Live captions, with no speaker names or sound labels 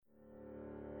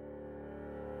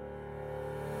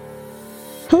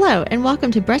Hello, and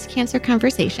welcome to Breast Cancer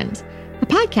Conversations, a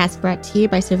podcast brought to you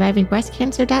by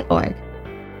SurvivingBreastCancer.org.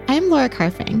 I am Laura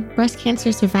Carfang, breast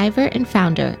cancer survivor and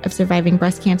founder of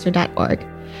SurvivingBreastCancer.org,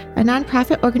 a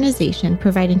nonprofit organization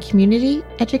providing community,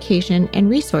 education, and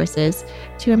resources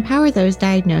to empower those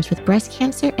diagnosed with breast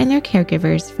cancer and their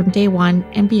caregivers from day one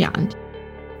and beyond.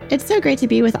 It's so great to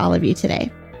be with all of you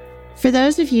today. For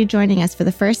those of you joining us for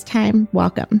the first time,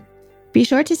 welcome. Be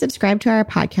sure to subscribe to our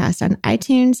podcast on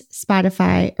iTunes,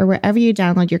 Spotify, or wherever you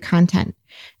download your content.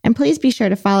 And please be sure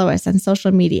to follow us on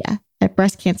social media at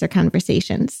Breast Cancer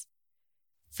Conversations.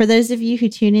 For those of you who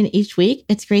tune in each week,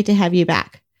 it's great to have you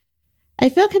back. I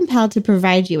feel compelled to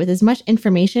provide you with as much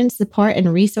information, support,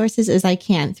 and resources as I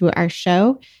can through our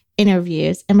show,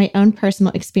 interviews, and my own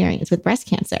personal experience with breast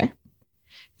cancer.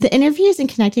 The interviews and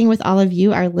connecting with all of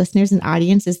you, our listeners and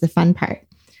audience, is the fun part.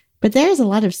 But there is a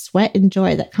lot of sweat and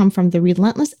joy that come from the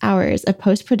relentless hours of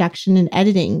post-production and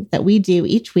editing that we do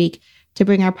each week to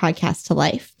bring our podcast to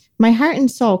life. My heart and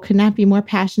soul could not be more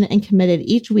passionate and committed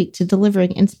each week to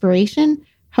delivering inspiration,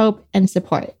 hope, and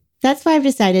support. That's why I've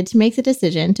decided to make the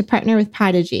decision to partner with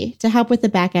Podigy to help with the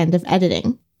back end of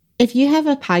editing. If you have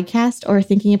a podcast or are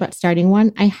thinking about starting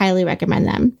one, I highly recommend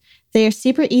them. They are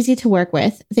super easy to work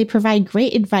with, they provide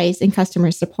great advice and customer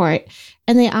support,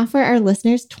 and they offer our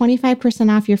listeners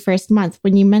 25% off your first month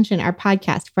when you mention our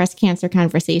podcast, Breast Cancer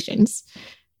Conversations.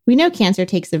 We know cancer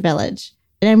takes a village,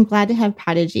 and I'm glad to have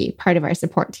Podigy part of our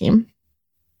support team.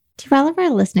 To all of our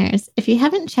listeners, if you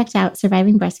haven't checked out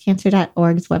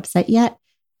SurvivingBreastCancer.org's website yet,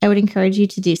 I would encourage you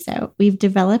to do so. We've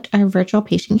developed our virtual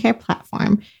patient care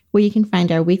platform where you can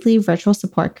find our weekly virtual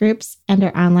support groups and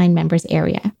our online members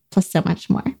area, plus so much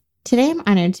more. Today, I'm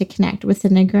honored to connect with the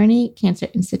Negroni Cancer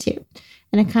Institute,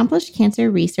 an accomplished cancer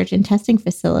research and testing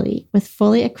facility with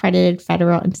fully accredited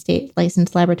federal and state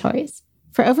licensed laboratories.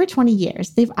 For over 20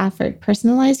 years, they've offered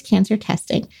personalized cancer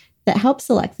testing that helps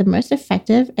select the most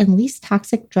effective and least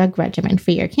toxic drug regimen for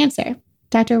your cancer.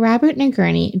 Dr. Robert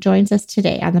Negroni joins us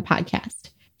today on the podcast.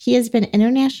 He has been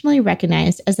internationally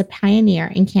recognized as a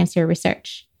pioneer in cancer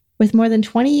research. With more than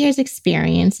 20 years'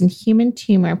 experience in human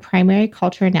tumor primary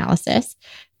culture analysis,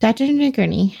 Dr.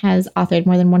 Negroni has authored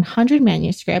more than 100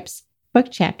 manuscripts, book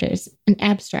chapters, and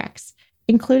abstracts,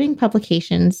 including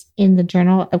publications in the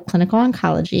Journal of Clinical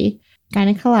Oncology,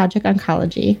 Gynecologic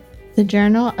Oncology, the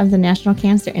Journal of the National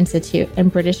Cancer Institute,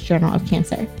 and British Journal of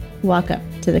Cancer. Welcome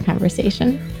to the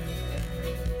conversation.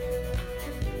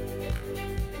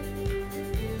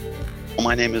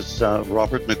 My name is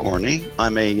Robert Negroni.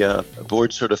 I'm a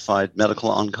board-certified medical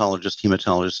oncologist,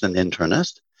 hematologist, and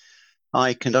internist.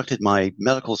 I conducted my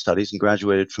medical studies and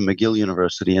graduated from McGill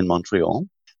University in Montreal.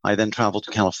 I then traveled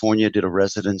to California, did a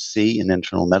residency in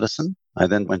internal medicine. I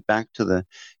then went back to the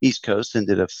East Coast and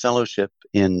did a fellowship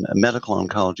in medical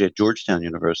oncology at Georgetown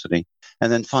University,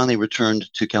 and then finally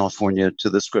returned to California to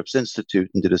the Scripps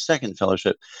Institute and did a second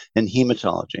fellowship in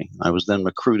hematology. I was then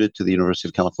recruited to the University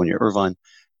of California, Irvine,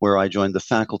 where I joined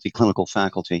the clinical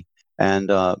faculty,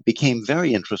 and became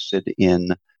very interested in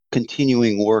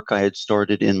continuing work I had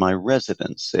started in my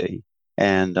residency.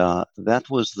 And that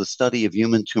was the study of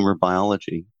human tumor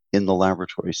biology in the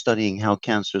laboratory, studying how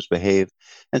cancers behave,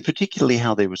 and particularly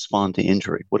how they respond to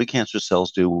injury. What do cancer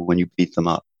cells do when you beat them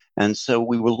up? And so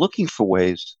we were looking for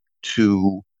ways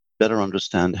to better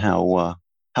understand how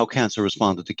cancer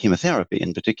responded to chemotherapy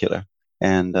in particular.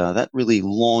 And that really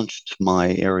launched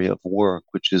my area of work,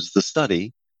 which is the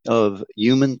study of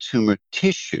human tumor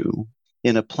tissue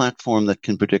in a platform that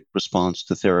can predict response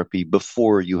to therapy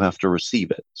before you have to receive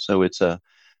it. So it's a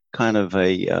kind of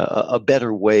a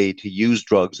better way to use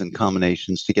drugs and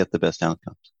combinations to get the best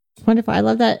outcomes. Wonderful. I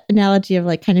love that analogy of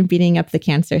like kind of beating up the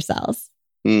cancer cells.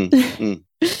 The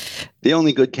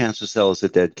only good cancer cell is a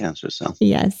dead cancer cell.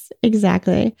 Yes,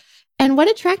 exactly. And what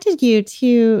attracted you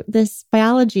to this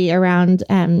biology around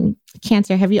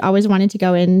cancer? Have you always wanted to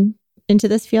go into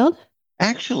this field?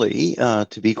 Actually,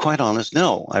 to be quite honest,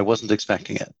 no, I wasn't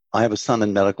expecting it. I have a son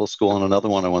in medical school and another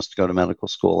one who wants to go to medical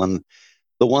school. And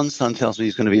the one son tells me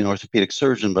he's going to be an orthopedic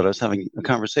surgeon, but I was having a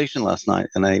conversation last night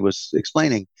and I was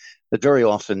explaining that very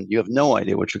often you have no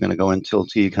idea what you're going to go until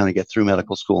you kind of get through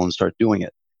medical school and start doing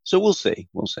it. So we'll see.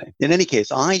 In any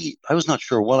case, I was not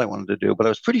sure what I wanted to do, but I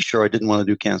was pretty sure I didn't want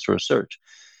to do cancer research.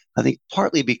 I think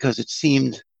partly because it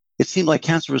seemed like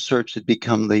cancer research had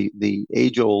become the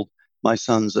age-old, my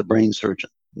son's a brain surgeon.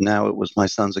 Now it was my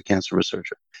son's a cancer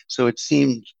researcher. So it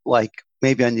seemed like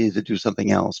maybe I needed to do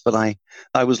something else. But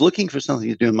I was looking for something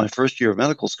to do in my first year of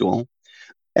medical school.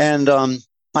 And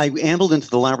I ambled into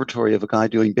the laboratory of a guy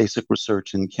doing basic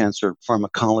research in cancer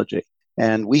pharmacology.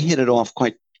 And we hit it off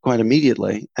quite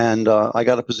immediately. And I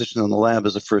got a position in the lab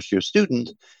as a first-year student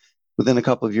Within a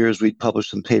couple of years, we'd published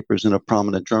some papers in a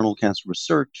prominent journal, Cancer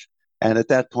Research. And at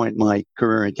that point, my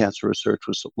career in cancer research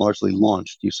was largely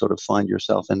launched. You sort of find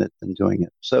yourself in it and doing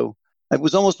it. So it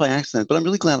was almost by accident, but I'm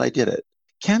really glad I did it.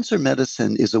 Cancer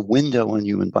medicine is a window on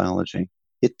human biology.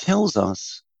 It tells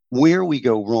us where we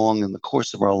go wrong in the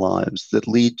course of our lives that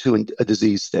lead to a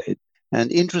disease state.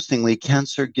 And interestingly,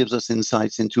 cancer gives us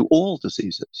insights into all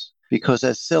diseases, because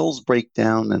as cells break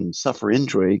down and suffer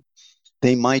injury,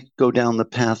 they might go down the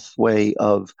pathway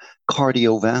of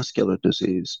cardiovascular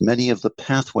disease. Many of the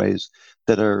pathways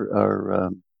that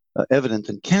are evident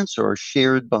in cancer are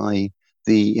shared by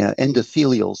the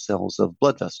endothelial cells of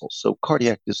blood vessels. So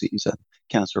cardiac disease and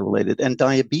cancer-related, and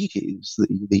diabetes,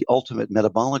 the ultimate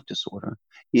metabolic disorder,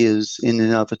 is in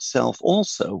and of itself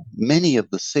also. Many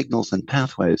of the signals and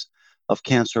pathways of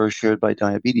cancer are shared by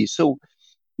diabetes. So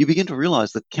you begin to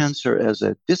realize that cancer as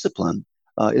a discipline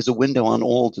is a window on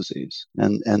all disease.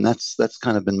 And that's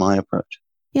kind of been my approach.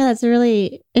 Yeah, that's a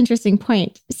really interesting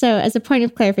point. So as a point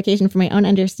of clarification for my own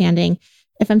understanding,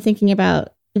 if I'm thinking about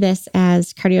this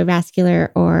as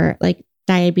cardiovascular or like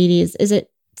diabetes, is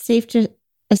it safe to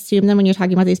assume then when you're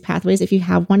talking about these pathways, if you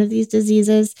have one of these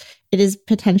diseases, it is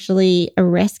potentially a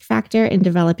risk factor in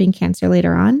developing cancer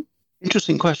later on?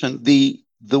 Interesting question. The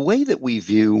way that we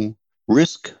view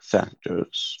risk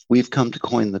factors, we've come to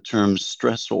coin the term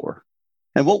stressor.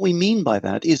 And what we mean by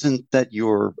that isn't that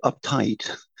you're uptight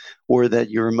or that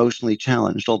you're emotionally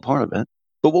challenged, all part of it.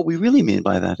 But what we really mean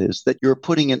by that is that you're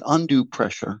putting an undue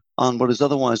pressure on what is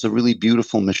otherwise a really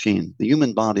beautiful machine. The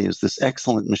human body is this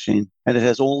excellent machine, and it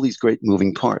has all these great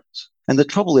moving parts. And the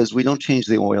trouble is we don't change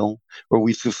the oil, or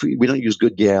we don't use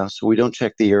good gas, or we don't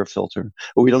check the air filter,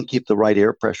 or we don't keep the right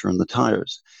air pressure in the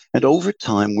tires. And over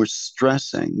time, we're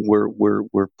stressing,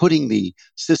 we're putting the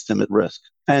system at risk.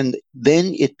 And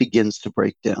then it begins to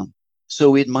break down.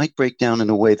 So it might break down in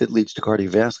a way that leads to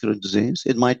cardiovascular disease.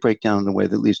 It might break down in a way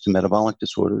that leads to metabolic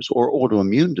disorders or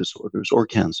autoimmune disorders or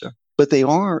cancer. But they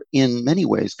are in many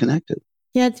ways connected.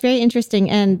 Yeah, it's very interesting.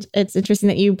 And it's interesting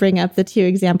that you bring up the two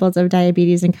examples of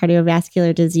diabetes and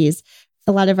cardiovascular disease.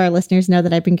 A lot of our listeners know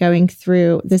that I've been going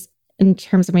through this in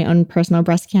terms of my own personal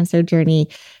breast cancer journey,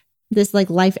 this like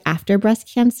life after breast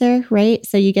cancer, right?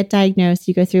 So you get diagnosed,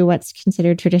 you go through what's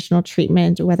considered traditional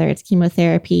treatment, whether it's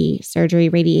chemotherapy, surgery,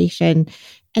 radiation.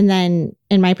 And then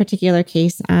in my particular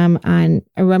case, on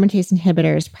aromatase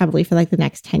inhibitors, probably for like the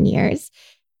next 10 years.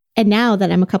 And now that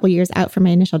I'm a couple years out from my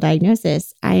initial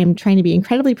diagnosis, I am trying to be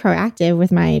incredibly proactive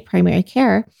with my primary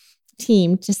care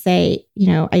team to say,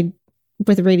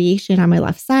 with radiation on my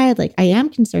left side, like I am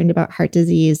concerned about heart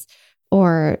disease,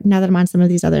 or now that I'm on some of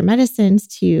these other medicines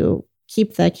to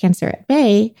keep the cancer at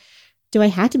bay, do I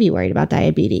have to be worried about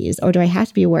diabetes, or do I have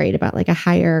to be worried about like a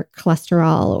higher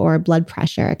cholesterol or blood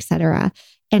pressure, et cetera?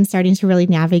 And starting to really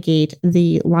navigate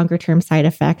the longer term side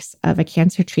effects of a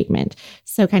cancer treatment.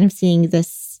 So kind of seeing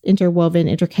this interwoven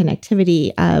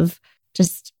interconnectivity of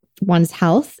just one's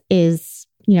health is,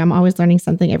 I'm always learning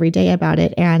something every day about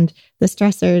it. And the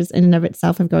stressors in and of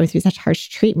itself of going through such harsh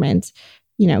treatment,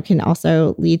 can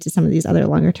also lead to some of these other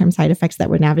longer term side effects that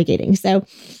we're navigating. So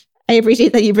I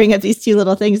appreciate that you bring up these two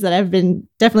little things that have been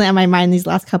definitely on my mind these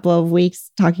last couple of weeks,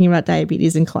 talking about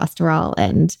diabetes and cholesterol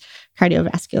and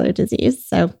cardiovascular disease.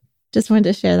 So just wanted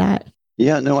to share that.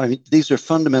 Yeah, no, I mean, these are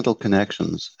fundamental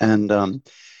connections. And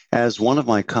as one of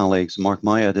my colleagues, Mark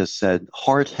Mayad, has said,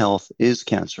 heart health is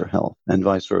cancer health and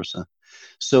vice versa.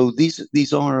 So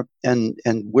these are, and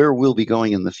where we'll be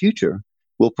going in the future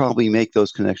will probably make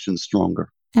those connections stronger.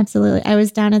 Absolutely. I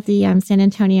was down at the San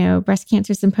Antonio Breast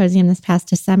Cancer Symposium this past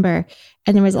December,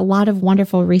 and there was a lot of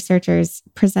wonderful researchers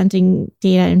presenting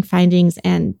data and findings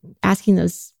and asking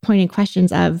those pointed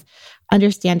questions of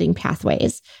understanding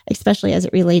pathways, especially as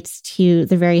it relates to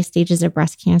the various stages of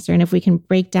breast cancer. And if we can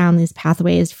break down these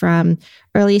pathways from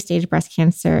early stage breast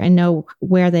cancer and know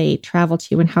where they travel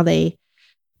to and how they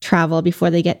travel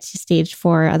before they get to stage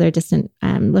 4 or other distant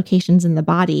locations in the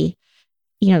body,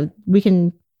 we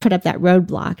can put up that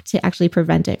roadblock to actually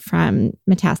prevent it from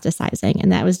metastasizing.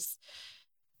 And that was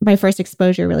my first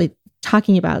exposure, really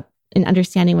talking about and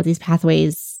understanding what these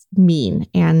pathways mean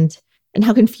and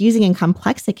how confusing and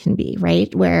complex it can be,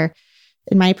 right? Where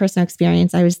in my personal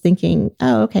experience, I was thinking,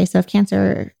 oh, okay, so if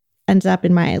cancer ends up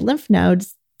in my lymph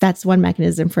nodes, that's one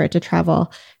mechanism for it to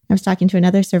travel. I was talking to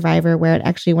another survivor where it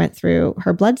actually went through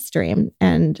her bloodstream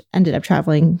and ended up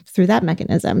traveling through that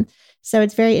mechanism. So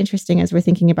it's very interesting as we're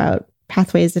thinking about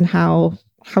pathways and how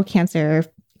cancer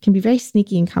can be very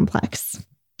sneaky and complex.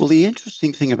 Well, the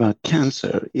interesting thing about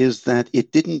cancer is that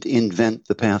it didn't invent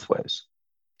the pathways.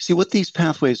 See, what these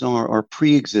pathways are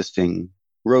pre-existing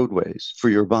roadways for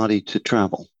your body to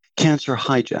travel. Cancer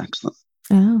hijacks them.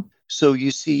 Oh. So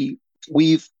you see,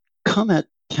 we've come at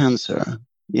cancer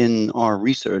in our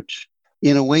research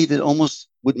in a way that almost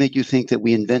would make you think that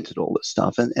we invented all this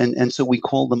stuff. And so we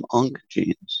call them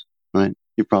oncogenes, right?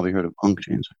 You've probably heard of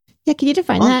oncogenes. Yeah, can you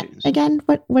define that again?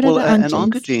 What are Well, the an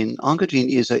oncogenes? oncogene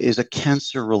is a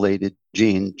cancer-related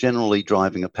gene generally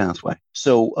driving a pathway.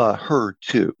 So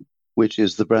HER2, which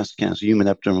is the breast cancer, human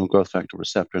epidermal growth factor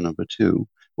receptor number 2,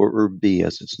 or ERB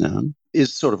as it's known,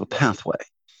 is sort of a pathway.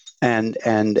 And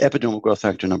epidermal growth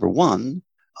factor number 1,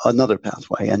 another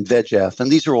pathway, and VEGF,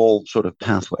 and these are all sort of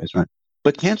pathways, right?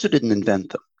 But cancer didn't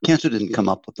invent them. Cancer didn't come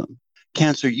up with them.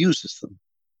 Cancer uses them.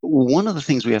 One of the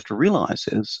things we have to realize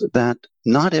is that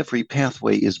not every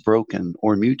pathway is broken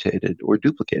or mutated or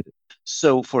duplicated.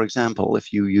 So, for example,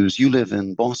 if you live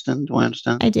in Boston, do I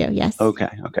understand? I do, yes. Okay.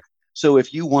 So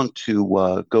if you want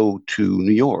to go to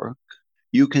New York,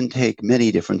 you can take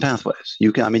many different pathways.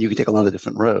 You can take a lot of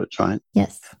different roads, right?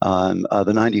 Yes.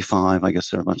 The 95, I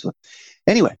guess there are a bunch of them.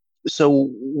 Anyway, so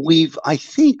we've, I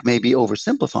think, maybe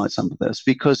oversimplified some of this,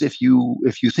 because if you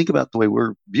think about the way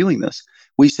we're viewing this,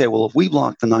 we say, well, if we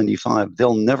block the 95,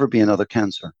 there'll never be another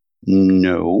cancer.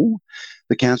 No.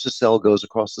 The cancer cell goes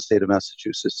across the state of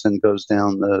Massachusetts and goes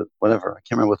down the, whatever, I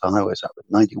can't remember what the highways are, but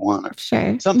 91 or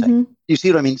sure. something. Mm-hmm. You see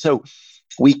what I mean? So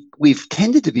we've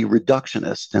tended to be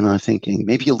reductionist in our thinking,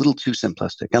 maybe a little too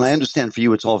simplistic. And I understand for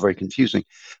you, it's all very confusing.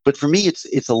 But for me,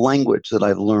 it's a language that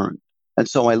I've learned. And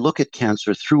so I look at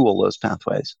cancer through all those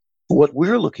pathways. What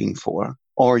we're looking for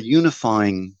are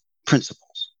unifying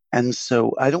principles. And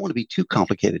so I don't want to be too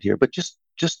complicated here, but just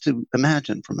to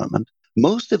imagine for a moment,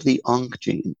 most of the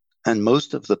oncogenes and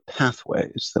most of the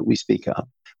pathways that we speak of,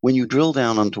 when you drill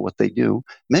down onto what they do,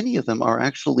 many of them are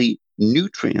actually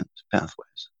nutrient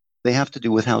pathways. They have to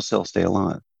do with how cells stay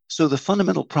alive. So the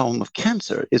fundamental problem of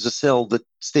cancer is a cell that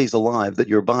stays alive that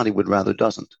your body would rather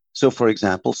doesn't. So, for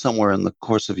example, somewhere in the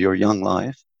course of your young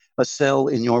life, a cell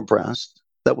in your breast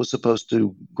that was supposed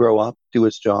to grow up, do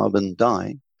its job, and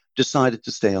die, decided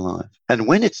to stay alive. And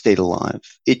when it stayed alive,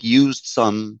 it used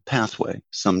some pathway,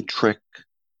 some trick,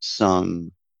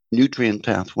 some nutrient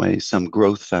pathway, some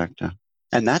growth factor.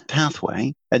 And that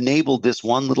pathway enabled this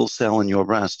one little cell in your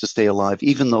breast to stay alive,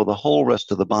 even though the whole rest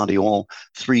of the body, all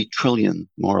 3 trillion,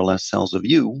 more or less, cells of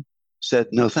you, said,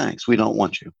 no thanks, we don't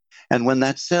want you. And when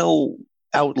that cell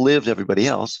outlived everybody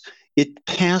else, it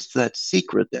passed that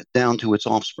secret down to its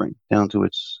offspring, down to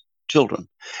its children,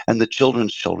 and the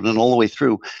children's children, and all the way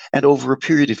through. And over a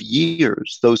period of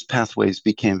years, those pathways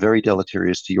became very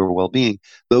deleterious to your well-being.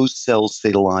 Those cells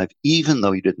stayed alive, even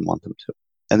though you didn't want them to.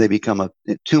 And they become a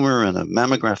tumor and a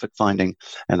mammographic finding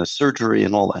and a surgery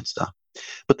and all that stuff.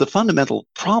 But the fundamental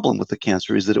problem with the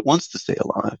cancer is that it wants to stay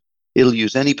alive. It'll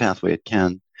use any pathway it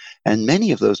can. And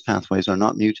many of those pathways are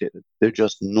not mutated. They're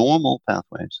just normal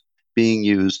pathways being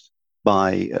used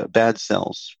by bad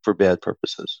cells for bad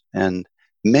purposes. And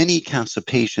many cancer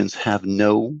patients have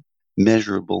no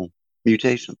measurable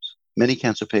mutations. Many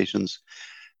cancer patients,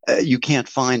 you can't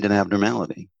find an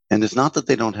abnormality. And it's not that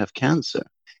they don't have cancer.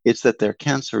 It's that their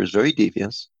cancer is very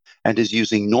devious and is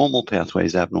using normal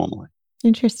pathways abnormally.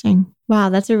 Interesting. Wow,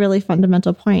 that's a really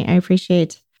fundamental point. I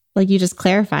appreciate you just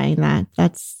clarifying that.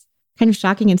 That's kind of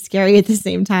shocking and scary at the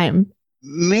same time.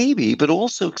 Maybe, but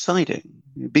also exciting.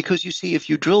 Because you see, if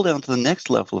you drill down to the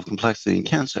next level of complexity in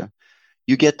cancer,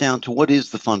 you get down to what is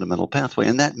the fundamental pathway,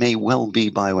 and that may well be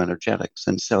bioenergetics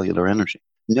and cellular energy.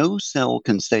 No cell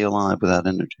can stay alive without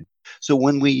energy. So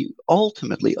when we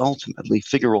ultimately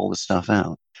figure all this stuff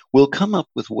out, we'll come up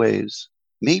with ways,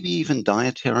 maybe even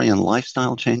dietary and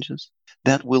lifestyle changes,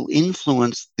 that will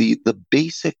influence the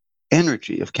basic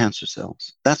energy of cancer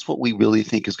cells. That's what we really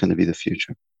think is going to be the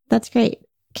future. That's great.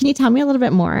 Can you tell me a little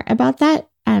bit more about that?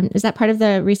 Is that part of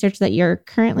the research that you're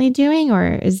currently doing, or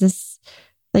is this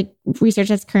research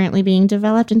that's currently being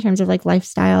developed in terms of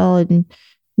lifestyle and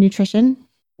nutrition?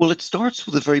 Well, it starts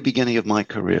with the very beginning of my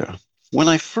career. When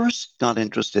I first got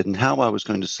interested in how I was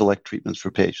going to select treatments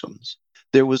for patients,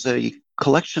 there was a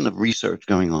collection of research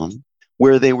going on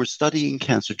where they were studying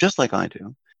cancer, just like I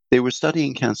do. They were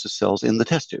studying cancer cells in the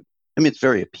test tube. I mean, it's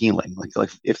very appealing.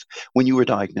 Like if when you were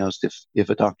diagnosed, if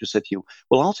a doctor said to you,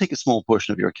 well, I'll take a small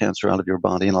portion of your cancer out of your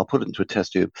body and I'll put it into a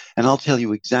test tube and I'll tell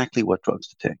you exactly what drugs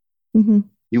to take. Mm-hmm.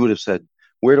 You would have said,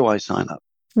 where do I sign up?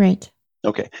 Right.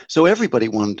 Okay. So everybody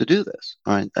wanted to do this,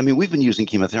 right? I mean, we've been using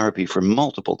chemotherapy for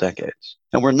multiple decades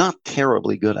and we're not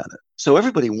terribly good at it. So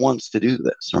everybody wants to do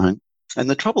this, right? And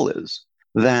the trouble is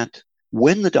that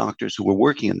when the doctors who were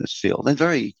working in this field, and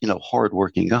very,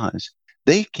 hardworking guys,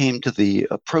 they came to the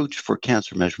approach for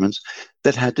cancer measurements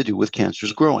that had to do with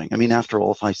cancers growing. I mean, after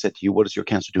all, if I said to you, what is your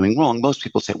cancer doing wrong? Most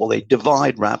people say, well, they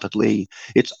divide rapidly.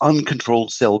 It's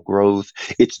uncontrolled cell growth.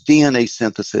 It's DNA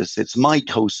synthesis. It's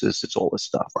mitosis. It's all this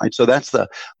stuff, right? So that's the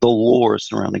lore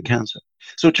surrounding cancer.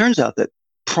 So it turns out that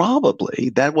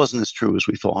probably that wasn't as true as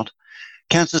we thought.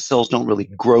 Cancer cells don't really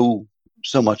grow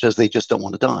so much as they just don't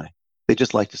want to die. They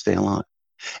just like to stay alive.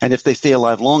 And if they stay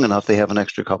alive long enough, they have an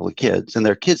extra couple of kids, and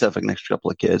their kids have an extra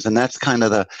couple of kids. And that's kind of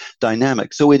the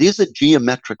dynamic. So it is a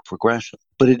geometric progression,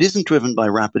 but it isn't driven by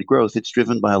rapid growth. It's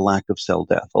driven by a lack of cell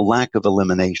death, a lack of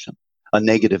elimination, a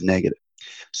negative.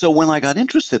 So when I got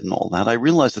interested in all that, I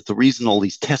realized that the reason all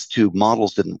these test tube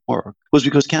models didn't work was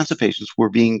because cancer patients were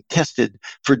being tested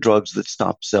for drugs that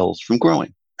stop cells from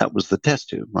growing. That was the test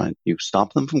tube, right? You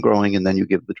stop them from growing, and then you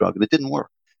give the drug, and it didn't work.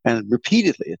 And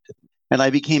repeatedly it didn't. And I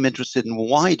became interested in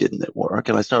why didn't it work?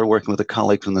 And I started working with a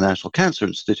colleague from the National Cancer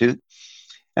Institute.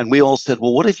 And we all said,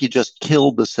 well, what if you just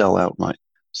killed the cell outright?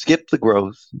 Skip the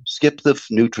growth, skip the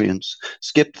nutrients,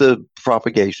 skip the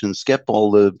propagation, skip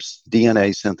all the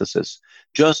DNA synthesis.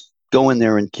 Just go in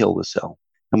there and kill the cell.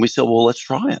 And we said, well, let's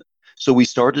try it. So we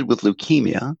started with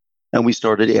leukemia, and we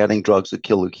started adding drugs that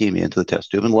kill leukemia into the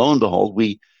test tube. And lo and behold,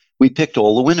 we picked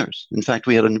all the winners. In fact,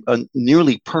 we had a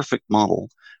nearly perfect model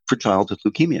for childhood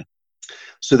leukemia.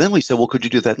 So then we said, well, could you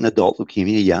do that in adult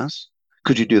leukemia? Yes.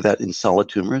 Could you do that in solid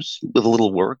tumors with a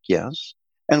little work? Yes.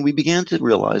 And we began to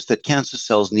realize that cancer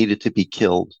cells needed to be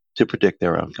killed to predict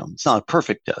their outcome. It's not a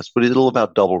perfect test, but it'll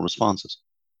about double responses.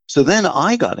 So then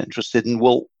I got interested in,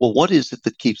 well, what is it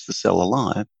that keeps the cell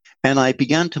alive? And I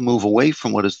began to move away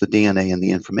from what is the DNA and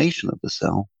the information of the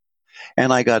cell.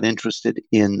 And I got interested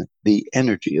in the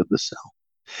energy of the cell.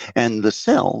 And the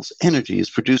cell's energy is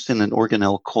produced in an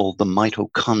organelle called the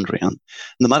mitochondrion. And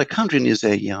the mitochondrion is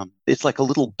it's like a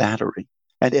little battery.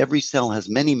 And every cell has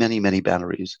many, many, many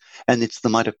batteries. And it's the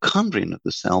mitochondrion of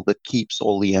the cell that keeps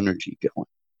all the energy going.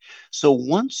 So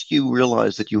once you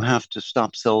realize that you have to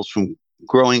stop cells from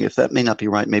growing, if that may not be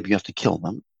right, maybe you have to kill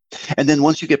them. And then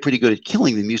once you get pretty good at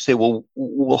killing them, you say, well,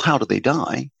 how do they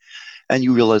die? And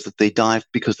you realize that they die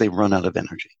because they run out of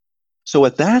energy. So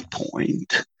at that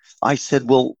point, I said,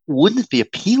 well, wouldn't it be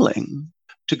appealing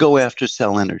to go after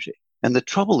cell energy? And the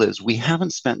trouble is, we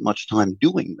haven't spent much time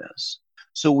doing this.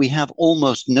 So we have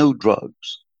almost no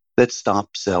drugs that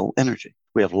stop cell energy.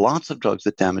 We have lots of drugs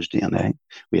that damage DNA.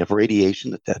 We have radiation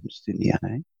that damages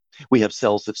DNA. We have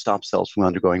cells that stop cells from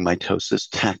undergoing mitosis,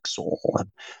 Taxol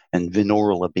and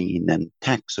vinorelbine and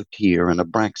Taxotere and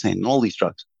Abraxane and all these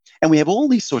drugs. And we have all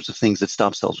these sorts of things that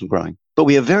stop cells from growing. But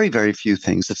we have very, very few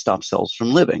things that stop cells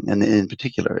from living, and in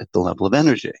particular at the level of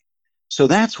energy. So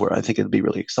that's where I think it'd be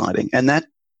really exciting. And that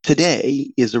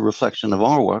today is a reflection of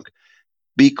our work,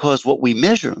 because what we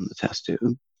measure in the test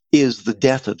tube is the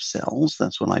death of cells.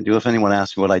 That's what I do. If anyone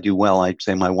asks me what I do well, I'd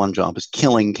say my one job is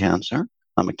killing cancer.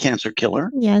 I'm a cancer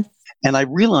killer. Yes. And I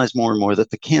realize more and more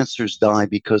that the cancers die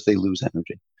because they lose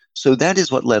energy. So that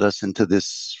is what led us into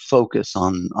this focus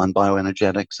on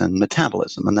bioenergetics and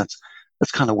metabolism. And that's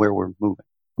kind of where we're moving.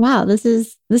 Wow, this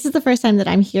is the first time that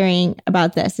I'm hearing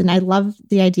about this. And I love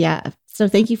the idea. So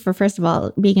thank you for, first of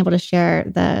all, being able to share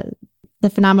the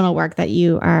phenomenal work that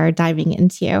you are diving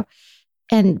into.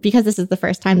 And because this is the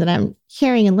first time that I'm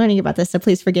hearing and learning about this, so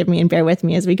please forgive me and bear with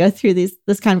me as we go through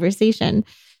this conversation.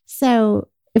 So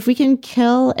if we can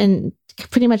kill and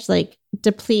pretty much like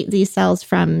deplete these cells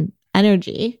from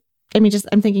energy, I mean,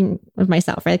 I'm thinking of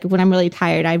myself, right? Like when I'm really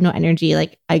tired, I have no energy,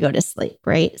 like I go to sleep,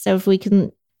 right? So if we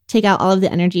can take out all of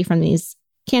the energy from these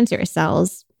cancer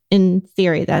cells, in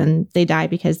theory, then they die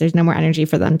because there's no more energy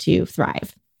for them to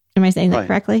thrive. Am I saying that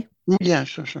correctly? Yeah,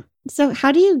 sure. So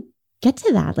how do you get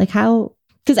to that? Like how,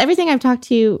 because everything I've talked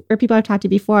to, or people I've talked to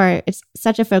before, it's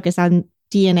such a focus on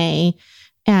DNA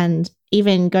and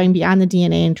even going beyond the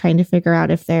DNA and trying to figure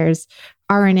out if there's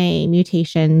RNA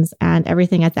mutations and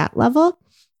everything at that level.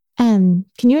 Can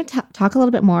you talk a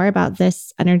little bit more about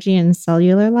this energy and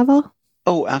cellular level?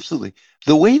 Oh, absolutely.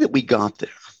 The way that we got there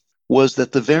was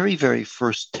that the very, very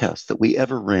first test that we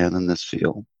ever ran in this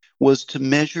field was to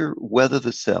measure whether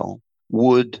the cell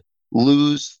would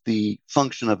lose the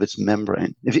function of its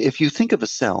membrane. If you think of a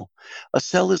cell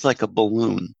is like a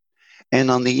balloon. And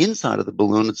on the inside of the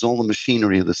balloon, it's all the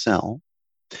machinery of the cell.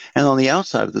 And on the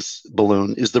outside of this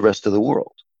balloon is the rest of the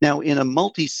world. Now, in a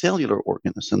multicellular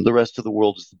organism, the rest of the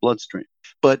world is the bloodstream.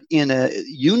 But in a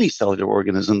unicellular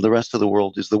organism, the rest of the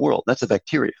world is the world. That's a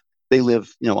bacteria. They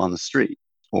live, on the street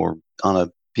or on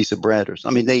a piece of bread or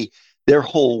something. I mean, their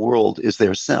whole world is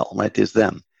their cell, right? Is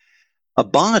them. A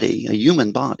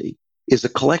human body, is a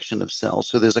collection of cells.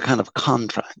 So there's a kind of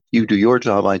contract. You do your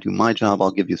job, I do my job.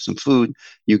 I'll give you some food.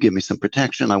 You give me some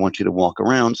protection. I want you to walk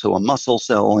around. So a muscle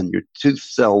cell and your tooth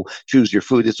cell choose your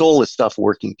food. It's all this stuff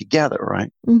working together,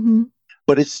 right? Mm-hmm.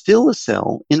 But it's still a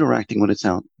cell interacting with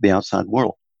the outside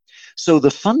world. So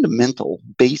the fundamental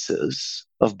basis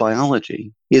of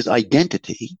biology is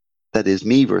identity, that is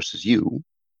me versus you,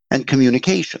 and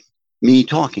communication, me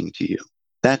talking to you.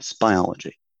 That's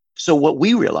biology. So what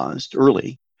we realized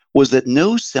early was that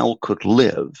no cell could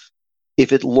live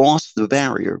if it lost the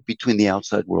barrier between the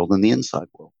outside world and the inside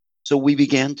world. So we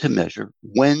began to measure,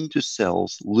 when do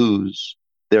cells lose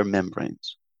their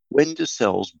membranes? When do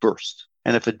cells burst?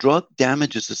 And if a drug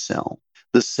damages a cell,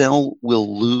 the cell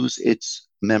will lose its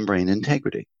membrane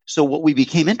integrity. So what we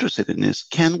became interested in is,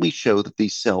 can we show that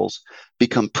these cells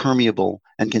become permeable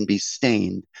and can be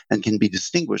stained and can be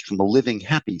distinguished from a living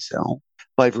happy cell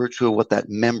by virtue of what that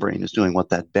membrane is doing, what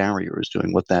that barrier is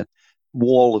doing, what that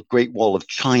Great Wall of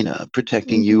China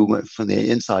protecting you from the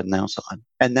inside and outside.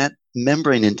 And that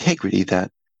membrane integrity,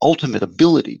 that ultimate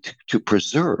ability to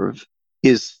preserve,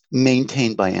 is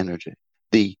maintained by energy.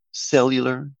 The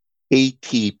cellular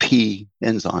ATP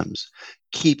enzymes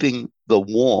keeping the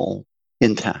wall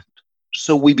intact.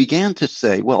 So we began to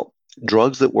say, well,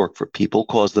 drugs that work for people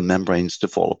cause the membranes to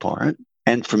fall apart.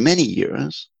 And for many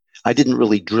years, I didn't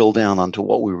really drill down onto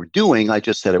what we were doing. I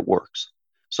just said it works.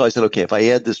 So I said, okay, if I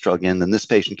add this drug in, then this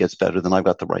patient gets better, then I've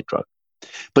got the right drug.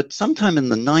 But sometime in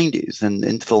the 90s and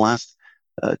into the last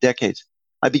decades,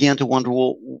 I began to wonder,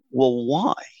 well,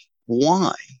 why?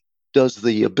 Why does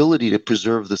the ability to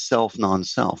preserve the self,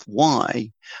 non-self, why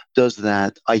does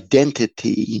that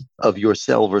identity of your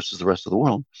cell versus the rest of the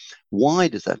world, why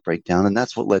does that break down? And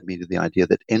that's what led me to the idea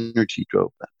that energy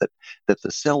drove that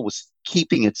the cell was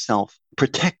keeping itself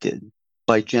protected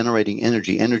by generating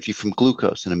energy from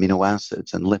glucose and amino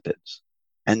acids and lipids.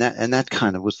 And that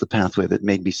kind of was the pathway that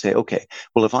made me say, okay,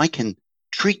 well, if I can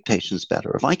treat patients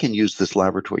better, if I can use this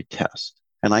laboratory test,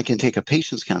 and I can take a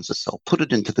patient's cancer cell, put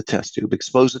it into the test tube,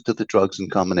 expose it to the drugs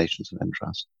and combinations of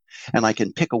interest, and I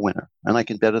can pick a winner, and I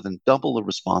can better than double the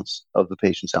response of the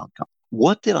patient's outcome.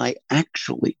 What did I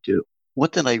actually do?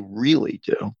 What did I really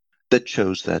do that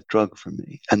chose that drug for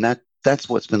me? And that's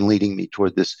what's been leading me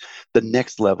toward the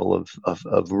next level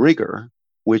of rigor,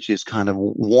 which is kind of,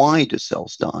 why do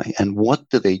cells die and what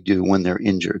do they do when they're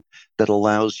injured that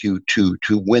allows you to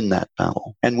win that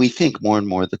battle? And we think more and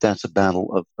more that that's a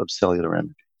battle of cellular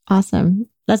energy. Awesome.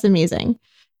 That's amazing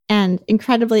and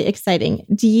incredibly exciting.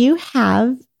 Do you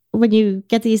have, when you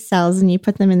get these cells and you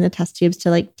put them in the test tubes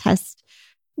to test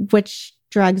which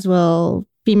drugs will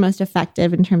be most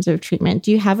effective in terms of treatment, do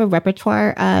you have a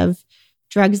repertoire of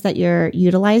drugs that you're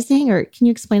utilizing? Or can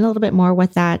you explain a little bit more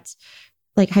what that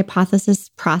hypothesis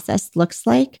process looks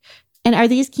like? And are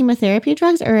these chemotherapy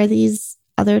drugs or are these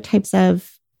other types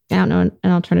of, I don't know,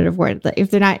 an alternative word, but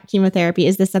if they're not chemotherapy,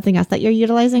 is this something else that you're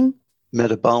utilizing?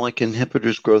 Metabolic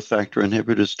inhibitors, growth factor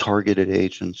inhibitors, targeted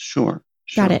agents. Sure.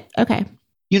 Got it. Okay.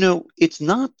 It's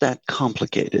not that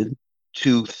complicated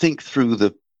to think through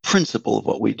the principle of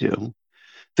what we do.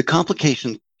 The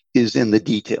complication is in the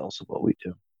details of what we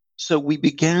do. So we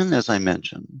began, as I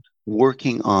mentioned,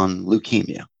 working on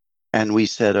leukemia. And we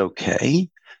said, okay,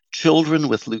 children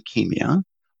with leukemia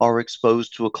are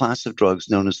exposed to a class of drugs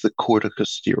known as the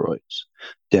corticosteroids,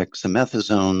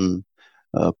 dexamethasone,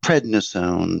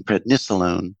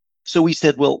 prednisolone. So we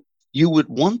said, well, you would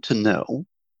want to know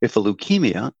if a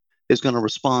leukemia is going to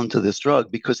respond to this drug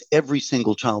because every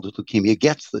single child with leukemia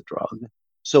gets the drug.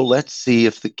 So let's see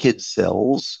if the kid's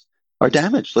cells are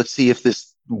damaged. Let's see if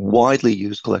this widely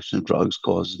used collection of drugs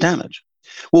causes damage.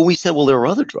 Well, we said, well, there are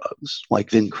other drugs like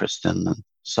vincristine and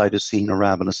cytosine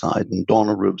arabinoside and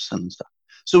daunorubicin and stuff.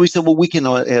 So we said, well, we can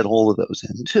add all of those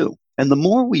in too. And the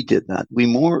more we did that, we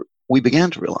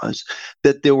began to realize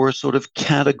that there were sort of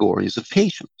categories of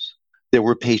patients. There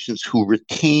were patients who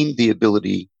retained the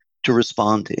ability to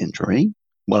respond to injury,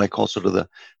 what I call sort of the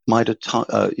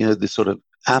sort of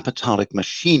apoptotic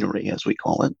machinery, as we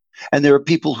call it. And there are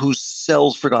people whose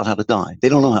cells forgot how to die. They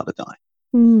don't know how to die.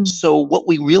 So what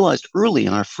we realized early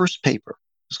in our first paper,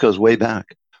 this goes way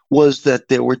back, was that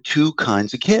there were two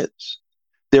kinds of kids.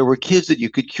 There were kids that you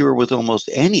could cure with almost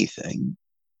anything,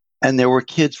 and there were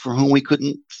kids for whom we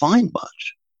couldn't find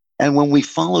much. And when we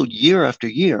followed year after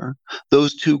year,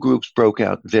 those two groups broke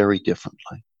out very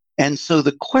differently. And so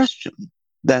the question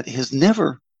that has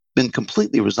never been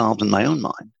completely resolved in my own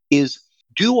mind is,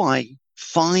 do I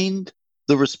find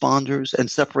the responders and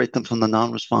separate them from the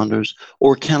non-responders,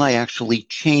 or can I actually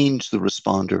change the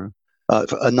responder,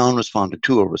 a non-responder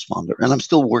to a responder? And I'm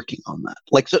still working on that.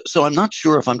 So I'm not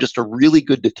sure if I'm just a really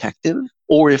good detective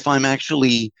or if I'm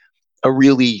actually a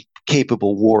really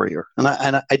capable warrior. And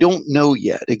I don't know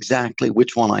yet exactly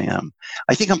which one I am.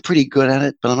 I think I'm pretty good at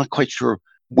it, but I'm not quite sure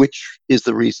which is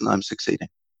the reason I'm succeeding.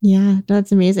 Yeah,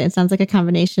 that's amazing. It sounds like a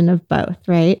combination of both,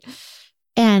 right?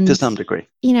 And to some degree,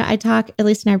 I talk, at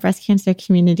least in our breast cancer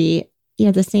community,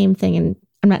 the same thing. And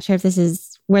I'm not sure if this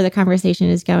is where the conversation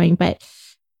is going, but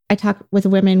I talk with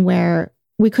women where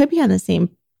we could be on the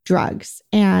same drugs.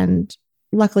 And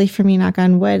luckily for me, knock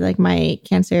on wood, like my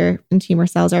cancer and tumor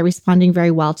cells are responding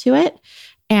very well to it.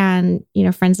 And,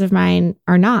 friends of mine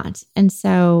are not. And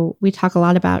so we talk a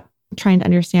lot about trying to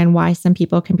understand why some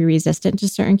people can be resistant to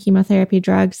certain chemotherapy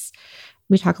drugs.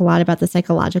 We talk a lot about the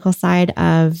psychological side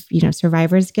of,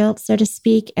 survivor's guilt, so to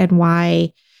speak, and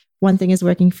why one thing is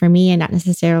working for me and not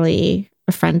necessarily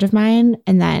a friend of mine.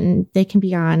 And then they can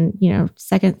be on,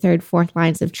 second, third, fourth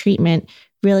lines of treatment,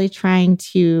 really trying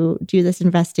to do this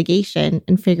investigation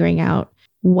and figuring out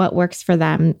what works for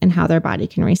them and how their body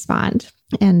can respond.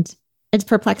 And it's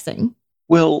perplexing.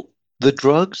 Well, the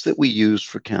drugs that we use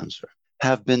for cancer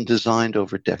have been designed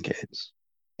over decades,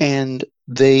 and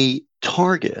they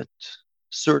target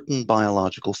certain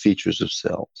biological features of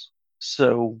cells.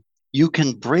 So you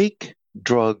can break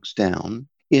drugs down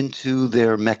into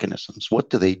their mechanisms. What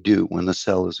do they do when the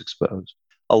cell is exposed?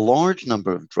 A large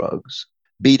number of drugs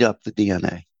beat up the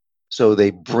DNA. So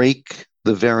they break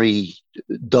the very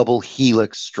double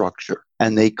helix structure,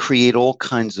 and they create all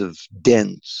kinds of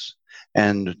dents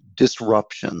and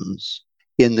disruptions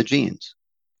in the genes.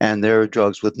 And there are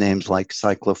drugs with names like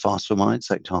cyclophosphamide,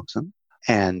 Cytoxan,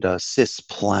 and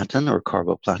cisplatin or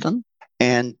carboplatin.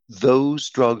 And those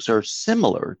drugs are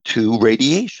similar to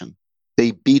radiation.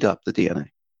 They beat up the DNA.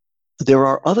 There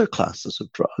are other classes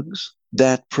of drugs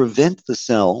that prevent the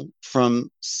cell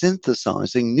from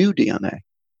synthesizing new DNA.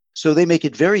 So they make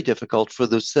it very difficult for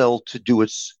the cell to do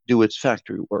its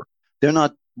factory work. They're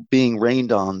not being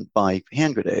rained on by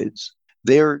hand grenades.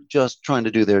 They're just trying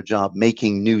to do their job,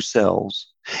 making new cells,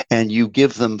 and you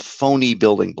give them phony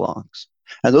building blocks.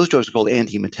 And those drugs are called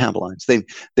anti-metabolites.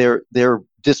 They're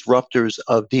disruptors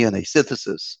of DNA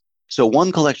synthesis. So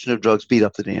one collection of drugs beat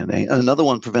up the DNA, and another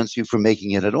one prevents you from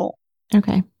making it at all.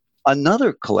 Okay.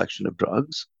 Another collection of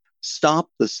drugs stop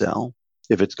the cell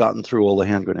if it's gotten through all the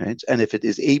hand grenades, and if it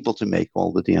is able to make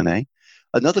all the DNA.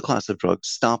 Another class of drugs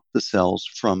stop the cells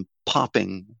from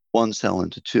popping one cell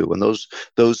into two, and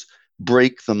those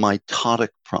break the mitotic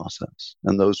process,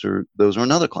 and those are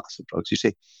another class of drugs. You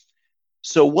see,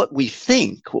 so what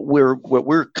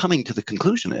we're coming to the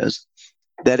conclusion is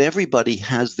that everybody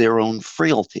has their own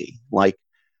frailty. Like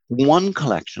one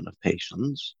collection of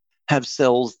patients have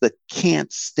cells that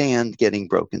can't stand getting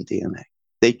broken DNA.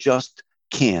 They just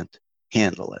can't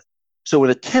handle it. So in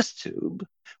a test tube,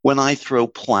 when I throw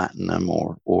platinum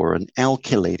or an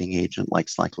alkylating agent like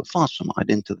cyclophosphamide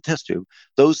into the test tube,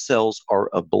 those cells are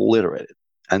obliterated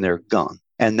and they're gone.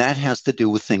 And that has to do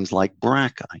with things like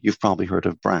BRCA. You've probably heard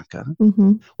of BRCA.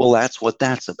 Mm-hmm. Well, that's what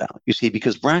that's about. You see,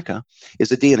 because BRCA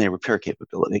is a DNA repair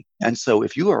capability. And so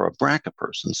if you are a BRCA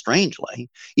person, strangely,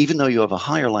 even though you have a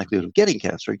higher likelihood of getting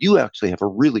cancer, you actually have a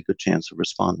really good chance of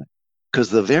responding.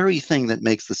 Because the very thing that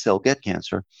makes the cell get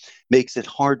cancer makes it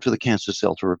hard for the cancer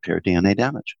cell to repair DNA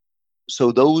damage.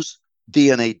 So those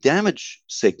DNA damage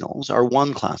signals are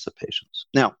one class of patients.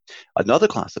 Now, another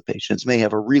class of patients may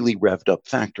have a really revved up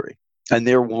factory, and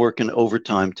they're working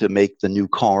overtime to make the new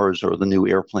cars or the new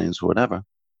airplanes or whatever.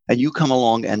 And you come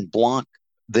along and block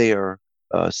their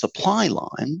supply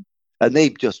line, and they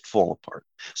just fall apart.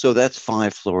 So that's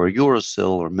 5-fluorouracil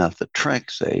or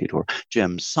methotrexate or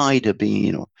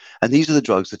gemcitabine, and these are the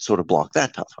drugs that sort of block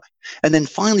that pathway. And then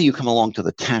finally, you come along to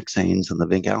the taxanes and the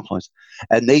zinc alkaloids,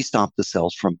 and they stop the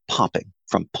cells from popping,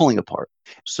 from pulling apart.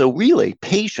 So really,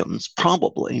 patients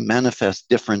probably manifest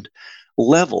different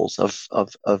levels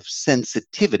of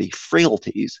sensitivity,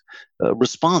 frailties,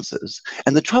 responses.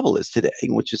 And the trouble is today,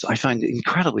 which is I find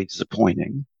incredibly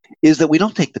disappointing, is that we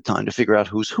don't take the time to figure out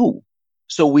who's who.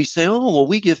 So we say, oh, well,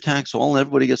 we give Taxol and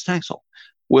everybody gets Taxol.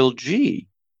 Well, gee,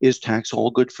 is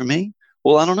Taxol good for me?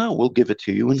 Well, I don't know. We'll give it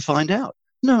to you and find out.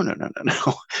 No.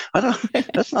 I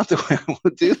don't. That's not the way I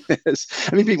would do this.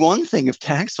 I mean, it'd be one thing if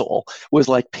Taxol was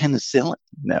like penicillin,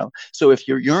 So if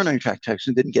your urinary tract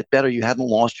infection didn't get better, you hadn't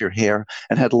lost your hair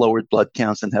and had lowered blood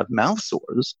counts and have mouth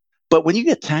sores. But when you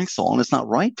get Taxol and it's not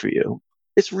right for you,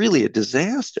 it's really a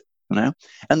disaster,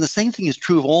 And the same thing is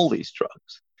true of all these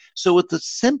drugs. So at the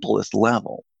simplest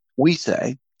level, we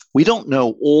say we don't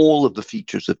know all of the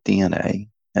features of DNA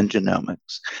and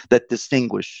genomics that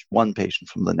distinguish one patient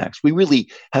from the next. We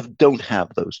really don't have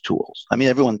those tools. I mean,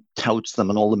 everyone touts them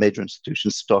and all the major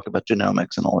institutions talk about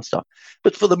genomics and all that stuff.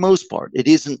 But for the most part, it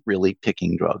isn't really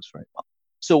picking drugs very well.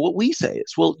 So what we say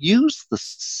is, well, use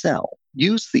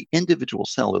the individual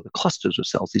cell or the clusters of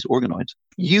cells, these organoids,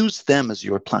 use them as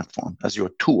your platform, as your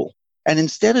tool. And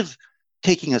instead of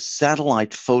taking a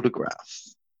satellite photograph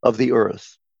of the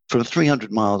Earth from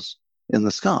 300 miles in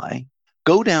the sky,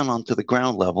 go down onto the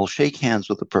ground level, shake hands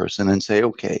with the person and say,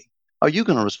 okay, are you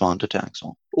going to respond to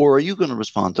Taxol? Or are you going to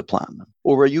respond to platinum?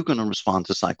 Or are you going to respond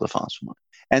to cyclophosphamide?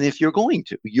 And if you're going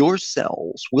to, your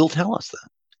cells will tell us that.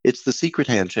 It's the secret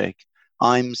handshake.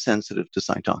 I'm sensitive to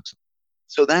Cytoxan.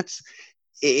 So that's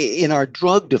in our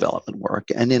drug development work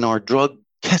and in our drug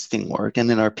testing work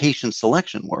and in our patient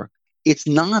selection work. It's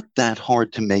not that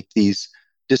hard to make these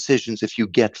decisions if you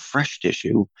get fresh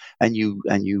tissue and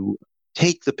you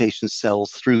take the patient's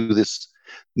cells through this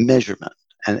measurement.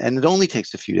 And it only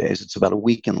takes a few days. It's about a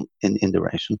week in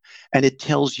duration. And it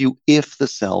tells you if the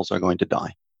cells are going to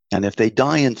die. And if they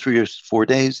die in 3 or 4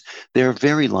 days, they're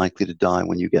very likely to die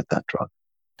when you get that drug.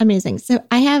 Amazing. So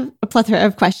I have a plethora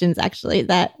of questions actually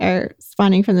that are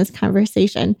spawning from this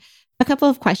conversation. A couple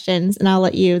of questions, and I'll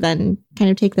let you then kind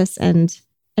of take this and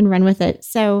run with it.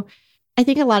 So I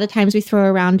think a lot of times we throw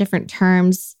around different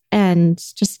terms, and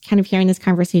just kind of hearing this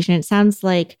conversation, it sounds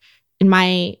like in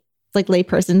my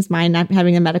layperson's mind, not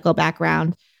having a medical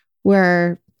background,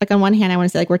 we're on one hand, I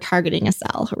want to say we're targeting a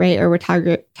cell, right? Or we're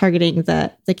targeting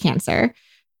the cancer.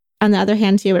 On the other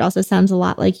hand, too, it also sounds a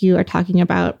lot like you are talking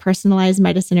about personalized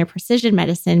medicine or precision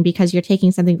medicine, because you're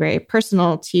taking something very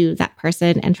personal to that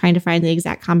person and trying to find the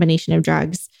exact combination of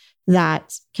drugs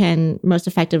that can most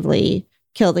effectively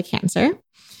kill the cancer.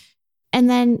 And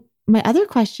then my other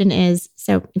question is,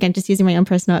 so again, just using my own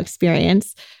personal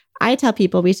experience, I tell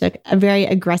people we took a very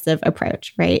aggressive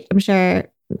approach, right? I'm sure,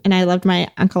 and I loved my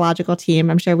oncological team.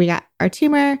 I'm sure we got our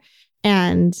tumor,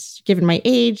 and given my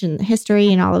age and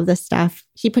history and all of this stuff,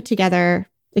 he put together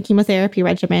the chemotherapy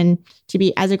regimen to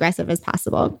be as aggressive as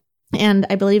possible. And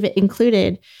I believe it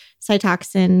included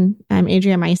Cytoxan,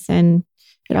 Adriamycin.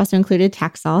 It also included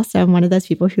Taxol. So I'm one of those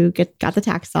people who got the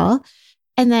Taxol.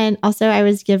 And then also I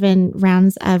was given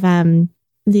rounds of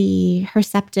the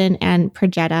Herceptin and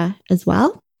Perjeta as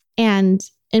well. And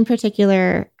in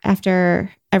particular,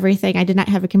 after everything, I did not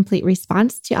have a complete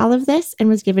response to all of this and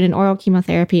was given an oral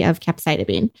chemotherapy of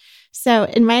capecitabine. So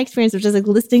in my experience of just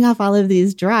listing off all of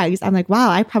these drugs, I'm like, wow,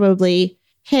 I probably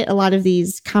hit a lot of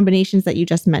these combinations that you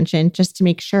just mentioned, just to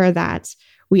make sure that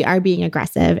we are being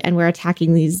aggressive and we're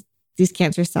attacking these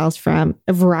cancer cells from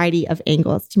a variety of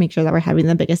angles to make sure that we're having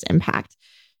the biggest impact.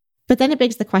 But then it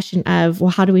begs the question of,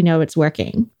 well, how do we know it's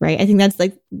working, right? I think that's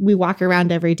we walk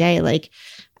around every day,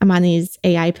 I'm on these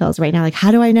AI pills right now.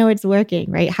 How do I know it's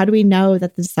working, right? How do we know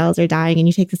that the cells are dying? And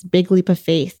you take this big leap of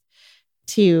faith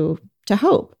to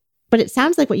hope. But it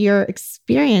sounds like what you're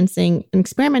experiencing and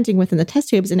experimenting with in the test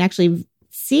tubes and actually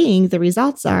seeing the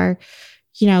results are,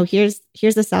 here's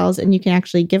the cells, and you can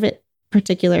actually give it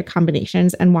particular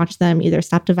combinations and watch them either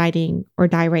stop dividing or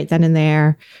die right then and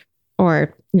there,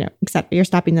 or, except you're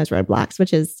stopping those roadblocks,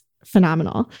 which is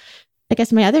phenomenal. I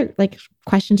guess my other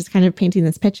question, just kind of painting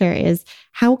this picture, is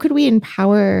how could we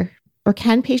empower, or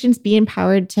can patients be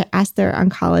empowered to ask their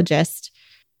oncologist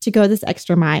to go this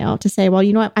extra mile, to say, well,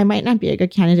 you know what, I might not be a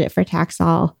good candidate for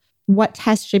Taxol. What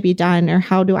tests should be done, or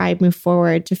how do I move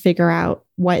forward to figure out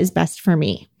what is best for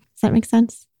me? Does that make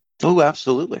sense? Oh,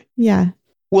 absolutely. Yeah.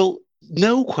 Well,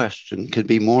 no question could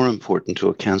be more important to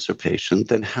a cancer patient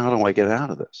than, how do I get out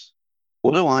of this?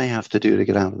 What do I have to do to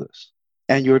get out of this?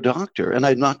 And your doctor, and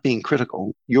I'm not being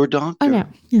critical, your doctor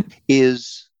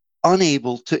is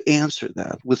unable to answer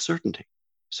that with certainty.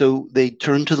 So they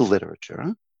turn to the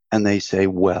literature and they say,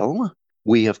 well,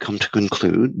 we have come to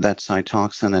conclude that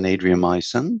Cytoxan and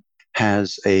Adriamycin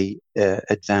has a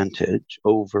advantage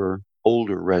over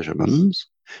older regimens.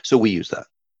 So we use that.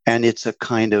 And it's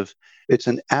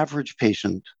an average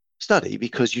patient study,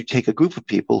 because you take a group of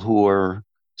people who are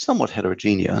somewhat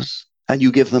heterogeneous and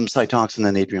you give them Cytoxan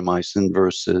and Adriamycin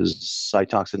versus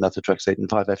Cytoxan, methotrexate, and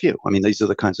 5-FU. I mean, these are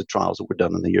the kinds of trials that were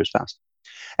done in the years past.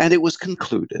 And it was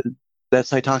concluded that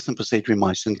Cytoxan plus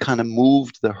Adriamycin kind of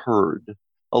moved the herd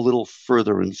a little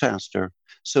further and faster,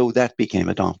 so that became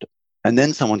adopted. And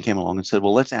then someone came along and said,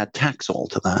 well, let's add Taxol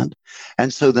to that.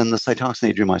 And so then the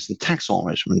Cytoxan, Adriamycin, Taxol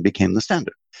regimen became the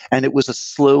standard. And it was a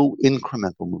slow,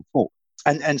 incremental move forward.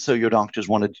 And so your doctors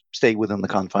wanted to stay within the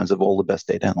confines of all the best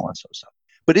data and all that sort of stuff.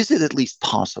 But is it at least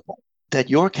possible that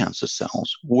your cancer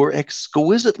cells were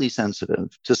exquisitely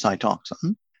sensitive to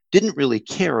Cytoxan, didn't really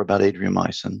care about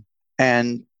Adriamycin,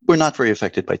 and were not very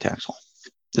affected by Taxol?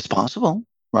 It's possible,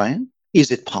 right? Is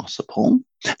it possible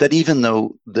that even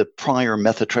though the prior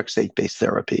methotrexate-based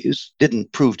therapies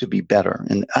didn't prove to be better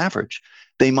in average,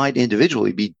 they might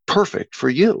individually be perfect for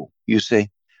you, you see?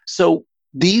 So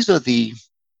these are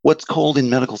what's called in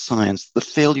medical science the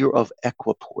failure of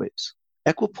equipoise.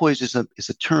 Equipoise is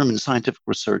a term in scientific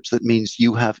research that means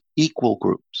you have equal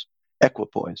groups,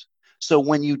 equipoise. So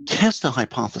when you test a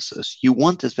hypothesis, you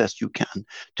want as best you can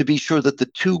to be sure that the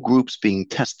two groups being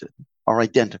tested are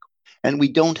identical. And we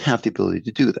don't have the ability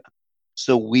to do that.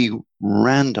 So we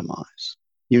randomize.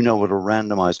 You know what a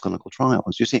randomized clinical trial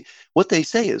is. You see, what they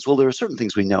say is, well, there are certain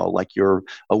things we know, like you're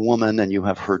a woman and you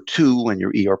have HER2 and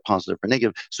you're ER positive or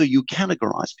negative. So you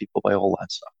categorize people by all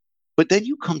that stuff. But then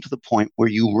you come to the point where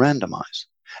you randomize.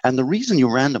 And the reason you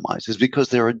randomize is because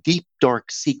there are deep,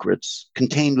 dark secrets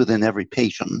contained within every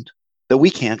patient that we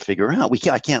can't figure out.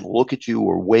 I can't look at you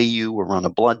or weigh you or run a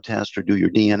blood test or do your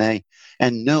DNA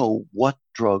and know what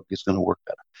drug is going to work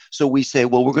better. So we say,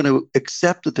 well, we're going to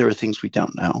accept that there are things we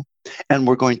don't know, and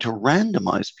we're going to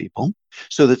randomize people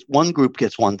so that one group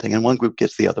gets one thing and one group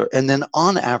gets the other. And then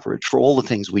on average, for all the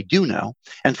things we do know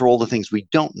and for all the things we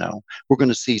don't know, we're going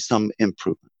to see some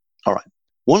improvement. All right.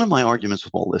 One of my arguments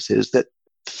with all this is that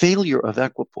failure of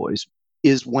equipoise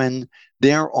is when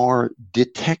there are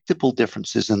detectable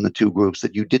differences in the two groups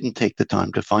that you didn't take the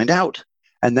time to find out.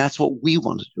 And that's what we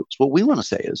want to do. So what we want to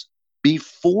say is,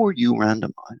 before you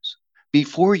randomize,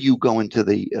 before you go into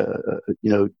the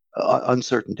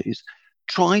uncertainties,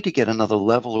 try to get another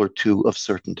level or two of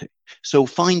certainty. So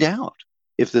find out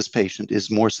if this patient is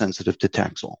more sensitive to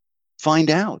Taxol. Find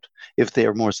out if they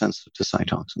are more sensitive to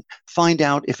Cytoxan. Find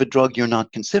out if a drug you're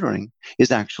not considering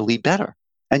is actually better,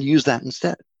 and use that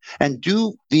instead. And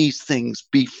do these things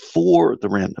before the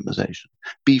randomization,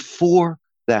 before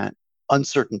that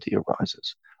uncertainty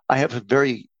arises. I have a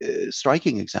very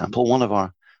striking example. One of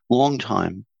our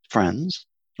longtime friends,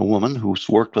 a woman who's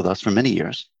worked with us for many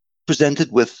years,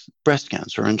 presented with breast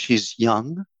cancer, and she's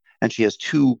young, and she has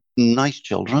two nice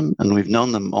children, and we've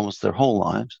known them almost their whole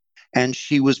lives. And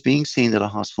she was being seen at a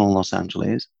hospital in Los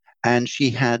Angeles, and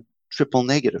she had triple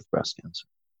negative breast cancer.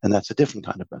 And that's a different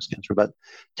kind of breast cancer. About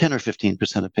 10 or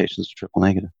 15% of patients are triple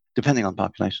negative, depending on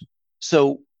population.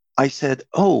 So I said,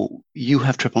 oh, you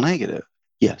have triple negative?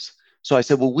 Yes. So I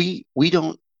said, well, we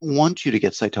don't want you to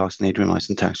get Cytoxan,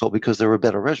 Adriamycin, Taxol because there are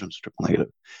better regimens for triple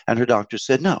negative. And her doctor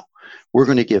said, no, we're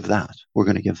going to give that. We're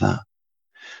going to give that.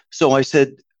 So I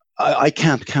said, I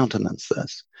can't countenance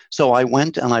this. So I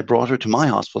went and I brought her to my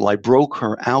hospital. I broke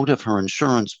her out of her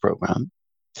insurance program,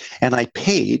 and I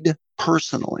paid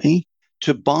personally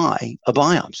to buy a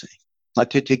biopsy, like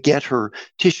to get her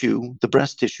tissue, the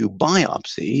breast tissue,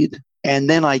 biopsied. And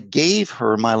then I gave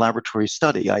her my laboratory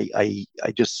study. I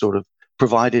just sort of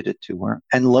provided it to her.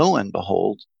 And lo and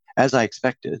behold, as I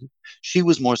expected, she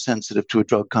was more sensitive to a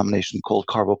drug combination called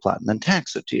carboplatin and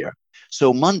Taxotere.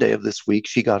 So Monday of this week,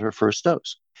 she got her first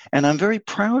dose. And I'm very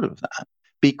proud of that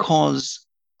because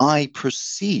I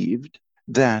perceived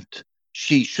that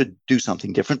she should do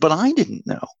something different, but I didn't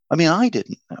know. I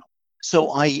didn't know.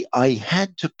 So I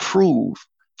had to prove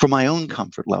for my own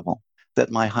comfort level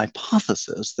that my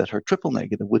hypothesis that her triple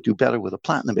negative would do better with a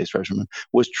platinum-based regimen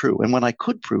was true. And when I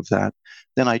could prove that,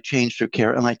 then I changed her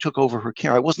care and I took over her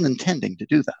care. I wasn't intending to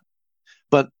do that.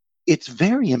 But it's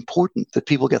very important that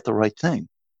people get the right thing.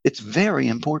 It's very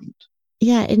important.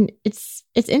 Yeah, and it's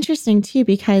interesting too,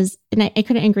 because, and I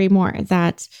couldn't agree more,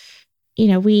 that,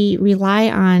 we rely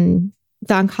on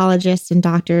the oncologists and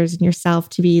doctors and yourself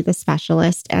to be the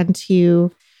specialist and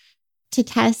to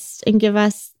test and give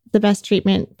us the best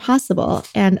treatment possible.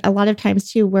 And a lot of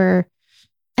times too, I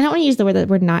don't want to use the word that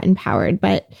we're not empowered,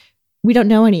 but we don't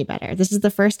know any better. This is the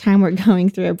first time we're going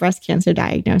through a breast cancer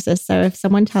diagnosis. So if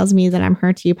someone tells me that I'm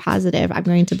HER2 positive, I'm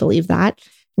going to believe that.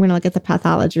 I'm going to look at the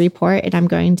pathology report and I'm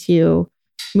going to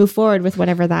move forward with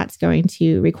whatever that's going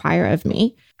to require of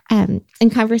me. In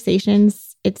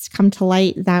conversations, it's come to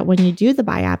light that when you do the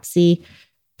biopsy,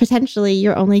 potentially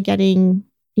you're only getting,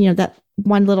 that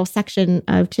one little section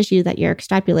of tissue that you're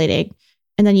extrapolating,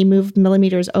 and then you move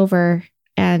millimeters over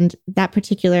and that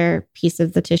particular piece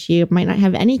of the tissue might not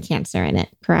have any cancer in it,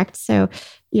 correct? So,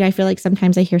 I feel like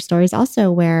sometimes I hear stories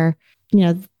also where,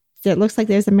 it looks like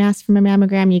there's a mass from a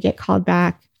mammogram, you get called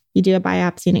back, you do a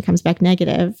biopsy and it comes back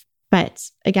negative. But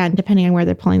again, depending on where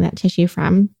they're pulling that tissue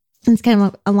from, it's kind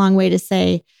of a long way to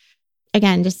say,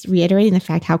 again, just reiterating the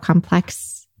fact how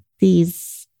complex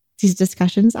these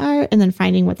discussions are, and then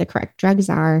finding what the correct drugs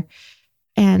are.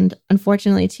 And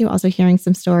unfortunately, too, also hearing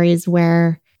some stories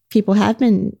where people have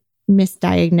been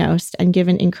misdiagnosed and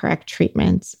given incorrect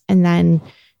treatment, and then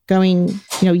going,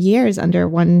 years under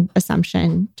one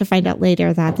assumption to find out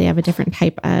later that they have a different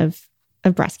type of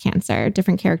breast cancer,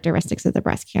 different characteristics of the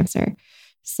breast cancer.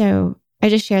 So I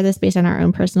just share this based on our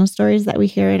own personal stories that we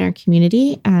hear in our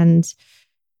community. And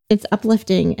it's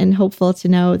uplifting and hopeful to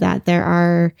know that there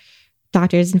are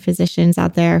doctors and physicians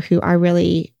out there who are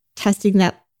really testing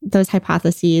those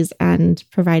hypotheses and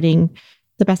providing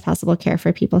the best possible care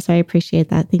for people. So I appreciate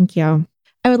that. Thank you.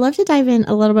 I would love to dive in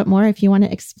a little bit more if you want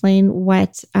to explain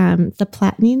what the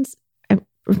platinines,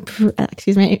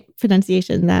 excuse my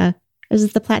pronunciation, is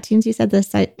it the platines you said?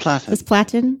 This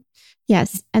platin?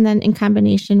 Yes. And then in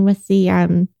combination with the,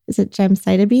 is it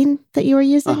gemcitabine that you were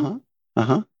using?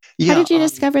 Yeah, how did you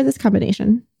discover this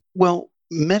combination? Well,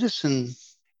 medicine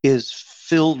is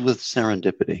filled with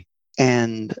serendipity,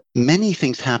 and many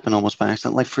things happen almost by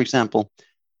accident. Like, for example,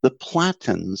 the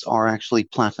platins are actually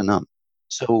platinum.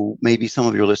 So maybe some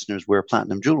of your listeners wear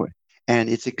platinum jewelry, and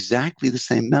it's exactly the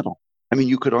same metal. I mean,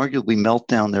 you could arguably melt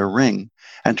down their ring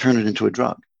and turn it into a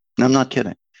drug. And I'm not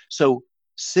kidding. So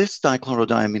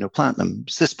cis-dichlorodiaminoplatinum,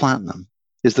 cisplatinum,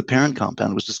 is the parent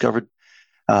compound. It was discovered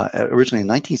originally in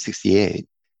 1968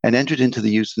 and entered into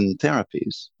the use in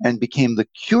therapies and became the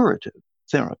curative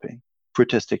therapy for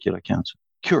testicular cancer.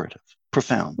 Curative,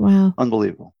 profound, wow,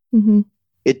 unbelievable. Mm-hmm.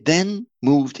 It then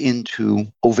moved into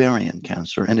ovarian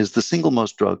cancer and is the single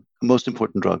most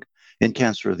important drug in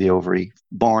cancer of the ovary,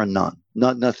 bar none.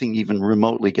 Nothing even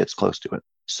remotely gets close to it.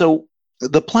 So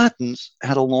the platins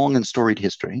had a long and storied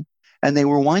history, and they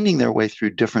were winding their way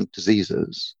through different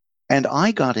diseases. And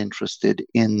I got interested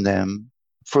in them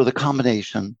for the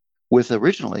combination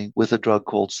originally with a drug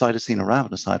called cytosine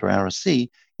arabinoside, or Ara-C,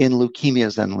 in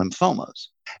leukemias and lymphomas.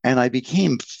 And I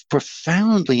became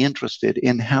profoundly interested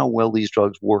in how well these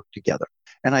drugs work together.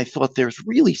 And I thought there's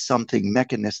really something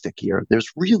mechanistic here. There's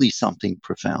really something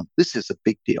profound. This is a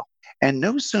big deal. And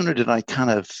no sooner did I kind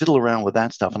of fiddle around with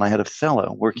that stuff, and I had a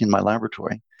fellow working in my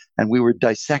laboratory, and we were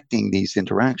dissecting these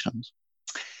interactions.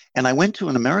 And I went to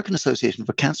an American Association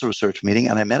for Cancer Research meeting,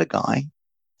 and I met a guy,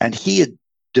 and he had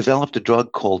developed a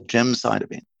drug called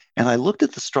gemcitabine. And I looked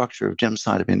at the structure of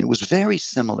gemcitabine. It was very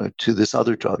similar to this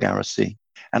other drug, Ara-C.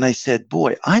 And I said,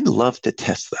 boy, I'd love to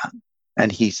test that.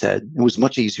 And he said, it was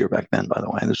much easier back then, by the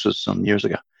way. This was some years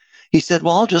ago. He said,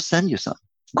 well, I'll just send you some.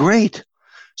 Great.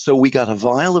 So we got a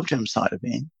vial of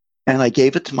gemcitabine, and I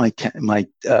gave it to my MD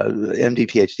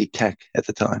PhD tech at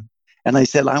the time. And I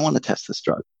said, I want to test this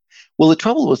drug. Well, the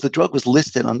trouble was the drug was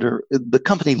listed under the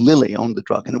company Lilly owned the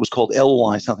drug, and it was called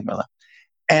LY something or other.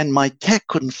 And my tech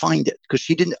couldn't find it because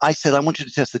she didn't. I said, I want you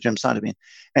to test the gemcitabine.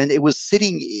 And it was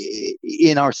sitting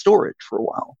in our storage for a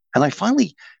while. And I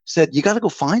finally said, you got to go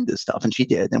find this stuff. And she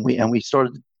did. And we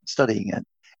started studying it.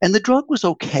 And the drug was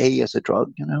okay as a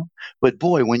drug, But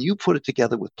boy, when you put it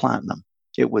together with platinum,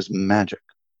 it was magic.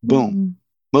 Boom. Mm-hmm.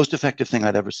 Most effective thing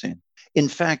I'd ever seen. In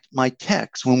fact, my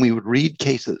techs, when we would read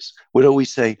cases, would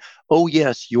always say, oh,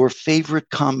 yes, your favorite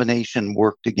combination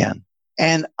worked again.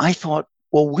 And I thought,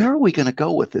 well, where are we going to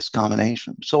go with this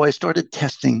combination? So I started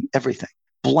testing everything,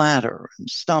 bladder and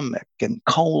stomach and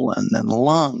colon and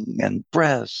lung and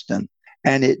breast. And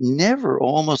it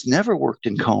almost never worked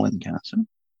in colon cancer.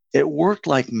 It worked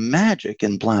like magic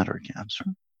in bladder cancer.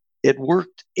 It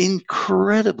worked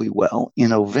incredibly well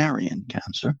in ovarian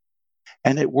cancer.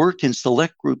 And it worked in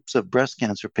select groups of breast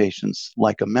cancer patients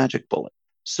like a magic bullet.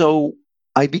 So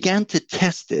I began to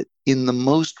test it in the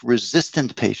most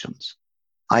resistant patients.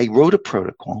 I wrote a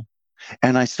protocol,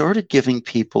 and I started giving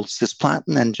people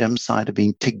cisplatin and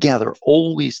gemcitabine together,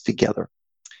 always together.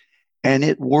 And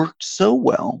it worked so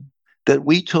well that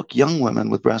we took young women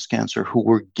with breast cancer who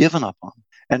were given up on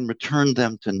and returned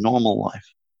them to normal life.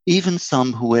 Even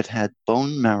some who had had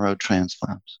bone marrow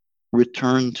transplants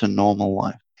returned to normal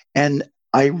life. And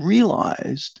I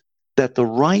realized that the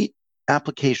right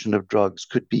application of drugs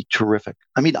could be terrific.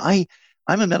 I mean, I'm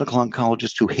a medical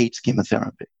oncologist who hates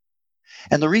chemotherapy.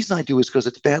 And the reason I do is because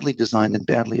it's badly designed and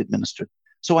badly administered.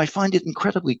 So I find it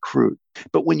incredibly crude.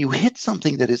 But when you hit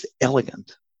something that is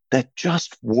elegant, that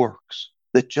just works,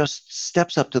 that just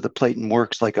steps up to the plate and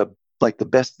works like the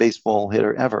best baseball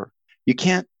hitter ever, you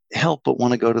can't help but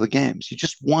want to go to the games. You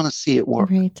just want to see it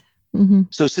work. Right. Mm-hmm.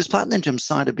 So cisplatin and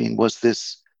gemcitabine was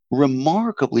this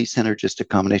remarkably synergistic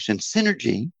combination.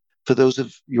 Synergy, for those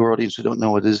of your audience who don't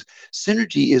know what it is,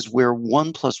 synergy is where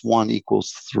 1 + 1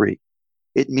 = 3.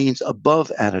 It means above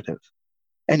additive.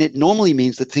 And it normally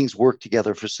means that things work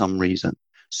together for some reason.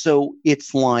 So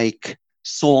it's like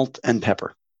salt and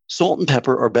pepper. Salt and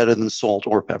pepper are better than salt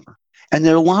or pepper. And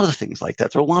there are a lot of things like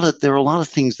that. There are a lot of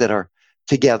things that are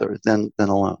together than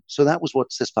alone. So that was what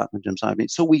cisplatin and gemcitabine.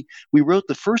 So we wrote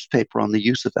the first paper on the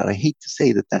use of that. I hate to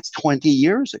say that that's 20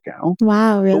 years ago.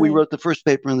 Wow, really? But we wrote the first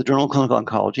paper in the Journal of Clinical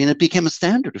Oncology, and it became a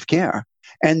standard of care.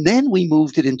 And then we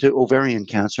moved it into ovarian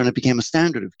cancer, and it became a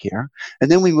standard of care.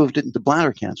 And then we moved it into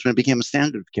bladder cancer, and it became a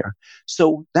standard of care.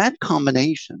 So that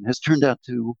combination has turned out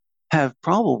to have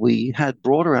probably had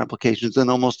broader applications than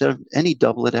almost any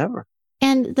doublet ever.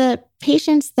 And the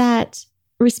patients that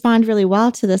respond really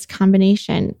well to this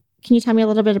combination, can you tell me a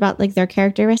little bit about like their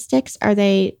characteristics? Do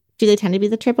they tend to be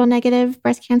the triple negative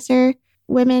breast cancer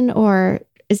women, or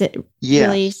is it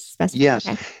really specific? Yes.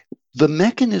 Okay. The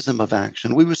mechanism of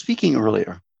action, we were speaking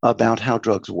earlier about how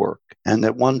drugs work and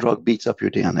that one drug beats up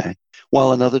your DNA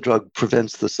while another drug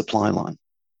prevents the supply line.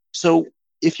 So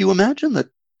if you imagine that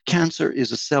cancer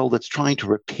is a cell that's trying to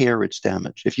repair its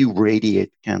damage, if you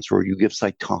radiate cancer or you give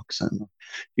Cytoxan, or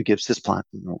you give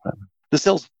cisplatin or whatever, the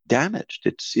cell's damaged,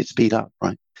 it's beat up,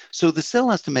 right? So the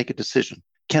cell has to make a decision.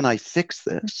 Can I fix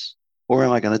this or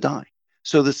am I going to die?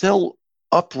 So the cell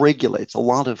upregulates a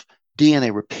lot of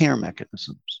DNA repair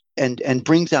mechanisms and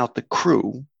brings out the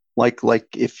crew, like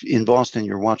if in Boston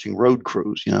you're watching road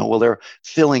crews, they're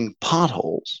filling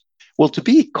potholes. Well, to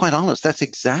be quite honest, that's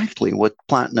exactly what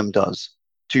platinum does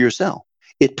to your cell.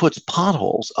 It puts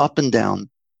potholes up and down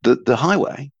the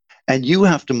highway, and you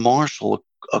have to marshal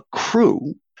a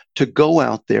crew to go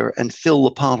out there and fill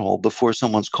the pothole before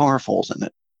someone's car falls in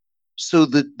it. So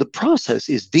the process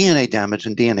is DNA damage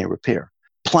and DNA repair,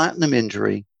 platinum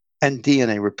injury and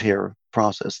DNA repair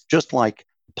process, just like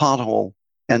pothole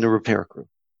and the repair crew.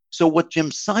 So what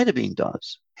gemcitabine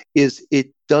does is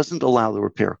it doesn't allow the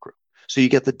repair crew. So you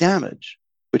get the damage,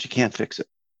 but you can't fix it.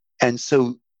 And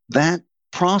so that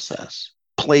process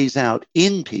plays out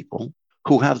in people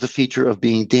who have the feature of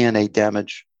being DNA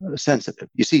damage sensitive.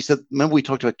 You see, so remember we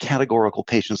talked about categorical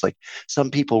patients, like some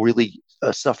people really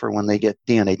suffer when they get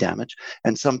DNA damage,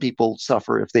 and some people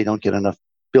suffer if they don't get enough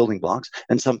building blocks,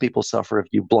 and some people suffer if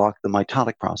you block the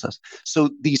mitotic process.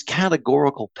 So these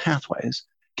categorical pathways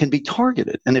can be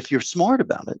targeted. And if you're smart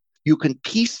about it, you can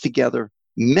piece together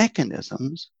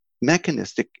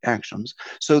mechanistic actions,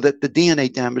 so that the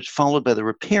DNA damage followed by the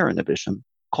repair inhibition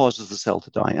causes the cell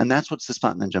to die. And that's what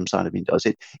cisplatin and gemcitabine does.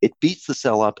 It beats the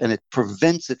cell up and it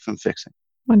prevents it from fixing.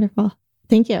 Wonderful.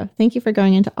 Thank you. Thank you for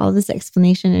going into all this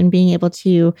explanation and being able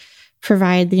to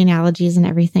provide the analogies and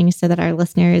everything so that our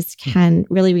listeners can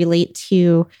really relate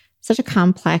to such a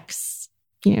complex,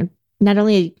 not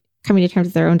only coming to terms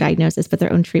with their own diagnosis, but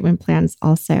their own treatment plans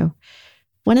also.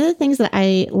 One of the things that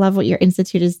I love what your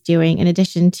institute is doing, in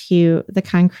addition to the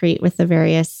concrete with the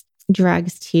various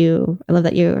drugs I love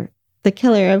that you're the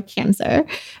killer of cancer.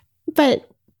 But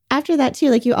after that too,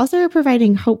 like you also are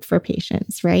providing hope for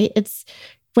patients, right? It's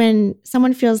when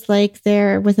someone feels like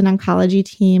they're with an oncology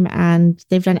team and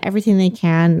they've done everything they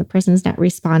can, the person's not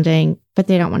responding, but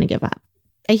they don't want to give up.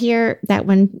 I hear that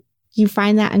when you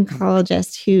find that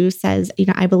oncologist who says,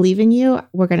 I believe in you,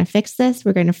 we're going to fix this,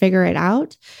 we're going to figure it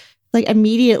out. Like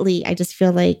immediately, I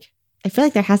feel like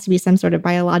there has to be some sort of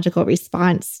biological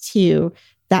response to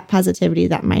that positivity,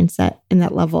 that mindset, and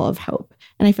that level of hope.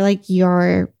 And I feel like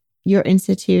your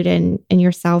institute and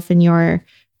yourself and your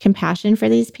compassion for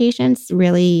these patients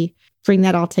really bring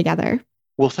that all together.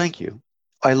 Well, thank you.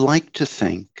 I like to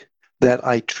think that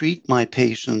I treat my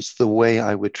patients the way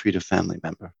I would treat a family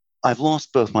member. I've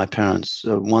lost both my parents,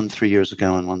 one 3 years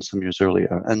ago and one some years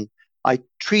earlier. And I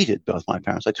treated both my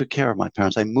parents. I took care of my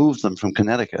parents. I moved them from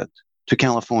Connecticut to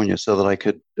California so that I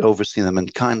could oversee them.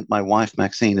 And my wife,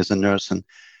 Maxine, is a nurse,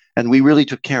 and we really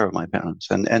took care of my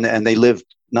parents. And they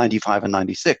lived 95 and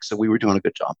 96, so we were doing a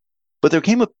good job. But there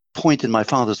came a point in my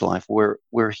father's life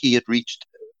where he had reached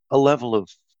a level of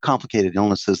complicated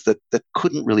illnesses that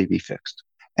couldn't really be fixed.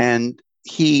 And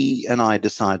he and I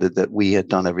decided that we had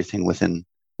done everything within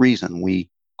reason we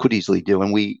could easily do,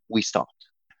 and we stopped.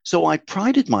 So I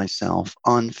prided myself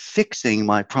on fixing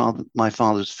my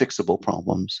father's fixable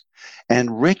problems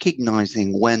and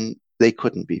recognizing when they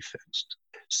couldn't be fixed.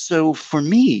 So for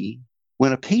me,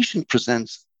 when a patient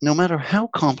presents, no matter how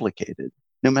complicated,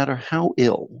 no matter how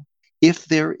ill, if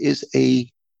there is a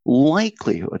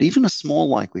likelihood, even a small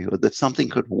likelihood, that something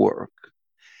could work,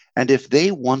 and if they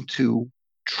want to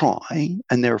try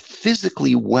and they're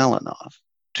physically well enough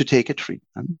to take a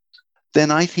treatment, then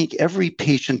I think every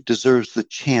patient deserves the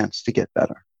chance to get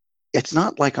better. It's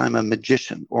not like I'm a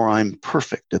magician or I'm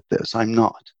perfect at this. I'm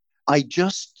not. I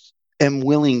just am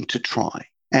willing to try.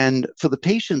 And for the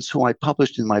patients who I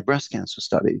published in my breast cancer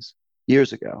studies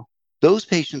years ago, those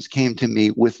patients came to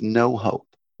me with no hope,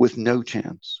 with no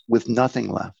chance, with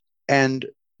nothing left. And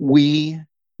we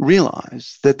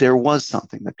realized that there was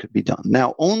something that could be done.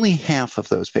 Now, only half of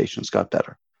those patients got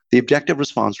better. The objective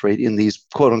response rate in these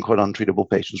quote unquote untreatable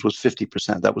patients was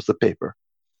 50%. That was the paper.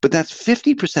 But that's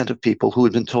 50% of people who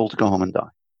had been told to go home and die.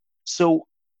 So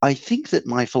I think that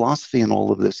my philosophy in all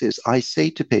of this is I say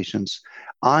to patients,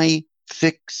 I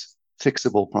fix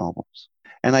fixable problems.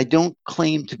 And I don't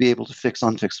claim to be able to fix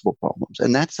unfixable problems.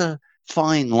 And that's a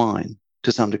fine line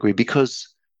to some degree,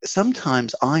 because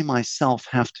sometimes I myself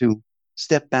have to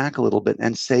step back a little bit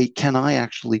and say, can I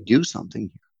actually do something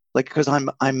here? Like, because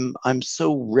I'm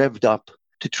so revved up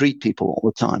to treat people all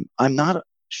the time. I'm not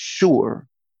sure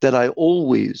that I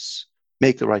always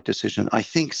make the right decision. I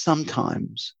think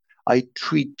sometimes I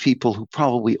treat people who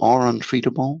probably are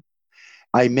untreatable.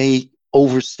 I may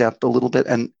overstep a little bit,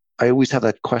 and I always have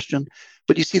that question.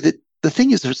 But you see, that the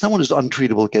thing is, if someone who's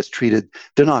untreatable gets treated,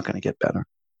 they're not going to get better.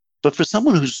 But for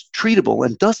someone who's treatable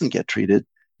and doesn't get treated,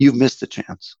 you've missed a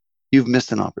chance. You've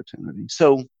missed an opportunity.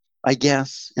 So I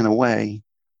guess, in a way,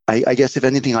 I guess if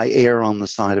anything, I err on the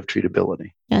side of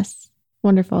treatability. Yes.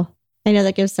 Wonderful. I know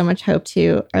that gives so much hope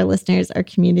to our listeners, our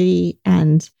community,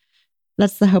 and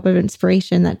that's the hope of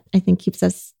inspiration that I think keeps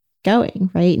us going,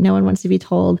 right? No one wants to be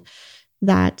told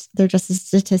that they're just a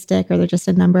statistic or they're just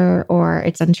a number or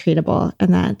it's untreatable,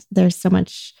 and that there's so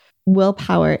much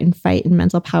willpower and fight and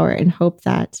mental power and hope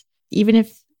that even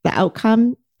if the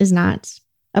outcome is not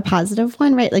a positive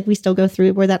one, right? Like we still go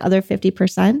through, we're that other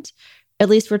 50%, at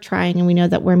least we're trying and we know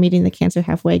that we're meeting the cancer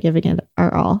halfway, giving it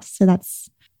our all. So that's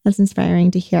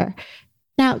inspiring to hear.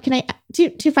 Now, can I,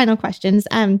 two final questions?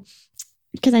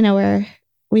 Because I know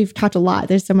we've talked a lot.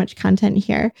 There's so much content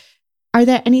here. Are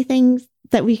there anything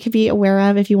that we could be aware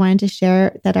of if you wanted to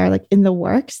share that are like in the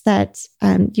works that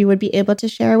you would be able to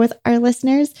share with our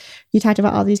listeners? You talked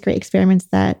about all these great experiments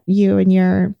that you and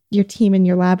your team and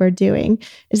your lab are doing.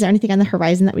 Is there anything on the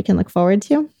horizon that we can look forward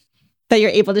to that you're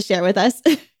able to share with us?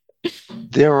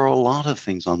 There are a lot of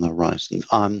things on the horizon.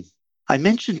 I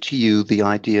mentioned to you the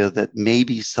idea that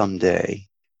maybe someday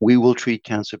we will treat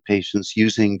cancer patients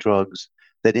using drugs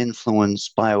that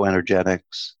influence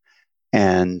bioenergetics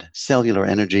and cellular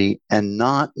energy, and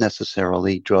not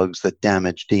necessarily drugs that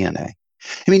damage DNA.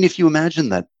 I mean, if you imagine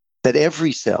that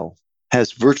every cell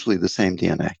has virtually the same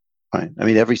DNA, right? I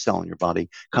mean, every cell in your body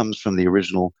comes from the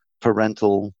original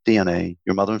parental DNA.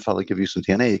 Your mother and father give you some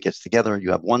DNA, it gets together,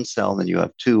 you have one cell, then you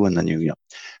have two, and then you know.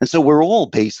 And so we're all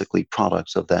basically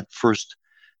products of that first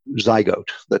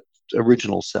zygote, that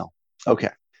original cell.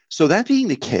 Okay. So that being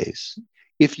the case,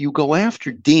 if you go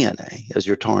after DNA as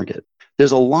your target,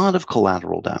 there's a lot of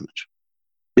collateral damage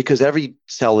because every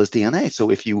cell is DNA. So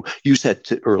if you said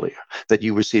earlier that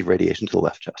you receive radiation to the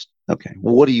left chest, okay,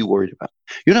 what are you worried about?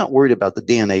 You're not worried about the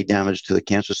DNA damage to the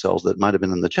cancer cells that might have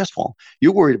been in the chest wall.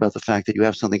 You're worried about the fact that you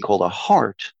have something called a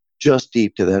heart just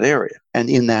deep to that area. And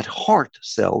in that heart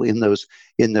cell, in those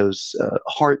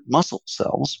heart muscle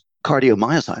cells,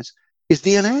 cardiomyocytes, is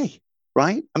DNA.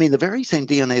 Right? I mean, the very same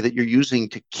DNA that you're using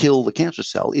to kill the cancer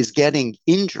cell is getting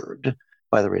injured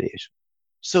by the radiation.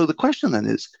 So the question then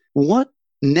is, what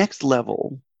next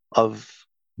level of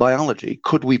biology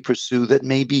could we pursue that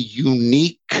may be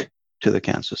unique to the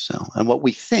cancer cell? And what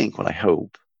I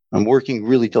hope, I'm working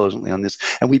really diligently on this,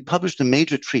 and we published a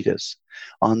major treatise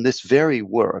on this very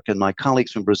work, and my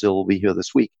colleagues from Brazil will be here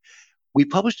this week. We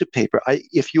published a paper.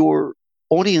 If your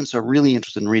audience are really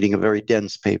interested in reading a very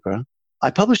dense paper, I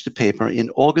published a paper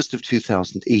in August of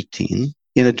 2018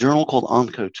 in a journal called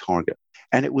Oncotarget.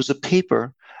 And it was a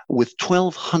paper with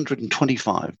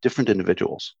 1,225 different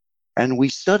individuals. And we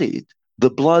studied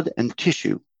the blood and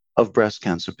tissue of breast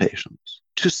cancer patients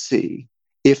to see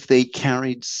if they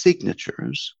carried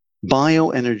signatures,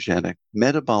 bioenergetic,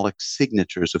 metabolic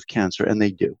signatures of cancer. And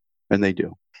they do. And they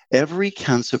do. Every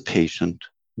cancer patient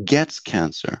gets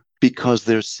cancer because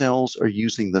their cells are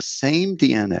using the same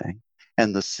DNA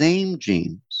and the same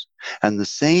genes and the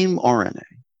same RNA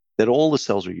that all the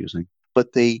cells are using,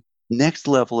 but the next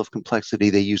level of complexity,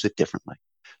 they use it differently.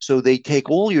 So they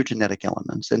take all your genetic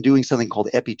elements and doing something called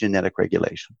epigenetic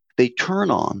regulation. They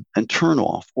turn on and turn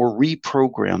off or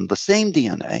reprogram the same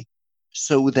DNA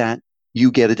so that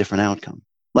you get a different outcome.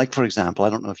 Like, for example, I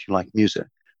don't know if you like music,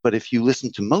 but if you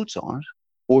listen to Mozart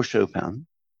or Chopin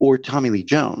or Tommy Lee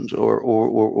Jones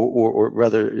or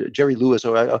rather Jerry Lewis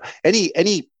or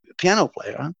any piano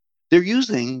player, they're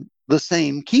using the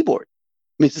same keyboard.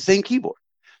 I mean, it's the same keyboard.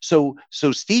 So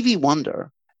Stevie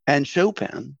Wonder and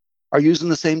Chopin are using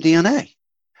the same DNA,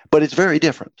 but it's very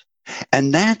different.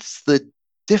 And that's the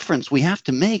difference we have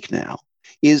to make now,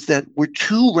 is that we're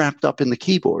too wrapped up in the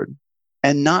keyboard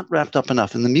and not wrapped up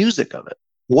enough in the music of it.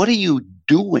 What are you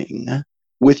doing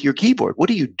with your keyboard? What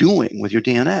are you doing with your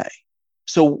DNA?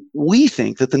 So we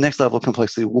think that the next level of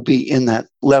complexity will be in that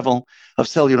level of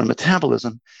cellular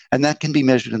metabolism, and that can be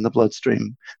measured in the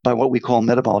bloodstream by what we call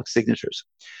metabolic signatures.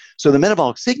 So the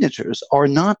metabolic signatures are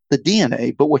not the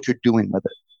DNA, but what you're doing with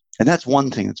it. And that's one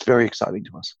thing that's very exciting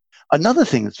to us. Another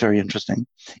thing that's very interesting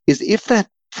is if that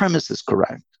premise is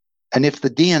correct, and if the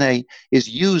DNA is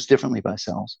used differently by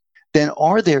cells, then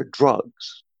are there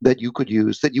drugs that you could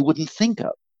use that you wouldn't think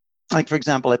of? Like, for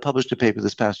example, I published a paper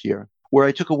this past year where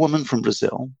I took a woman from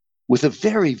Brazil with a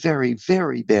very, very,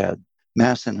 very bad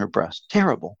mass in her breast.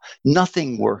 Terrible.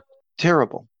 Nothing worked.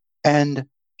 Terrible. And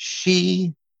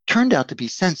she turned out to be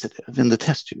sensitive in the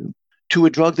test tube to a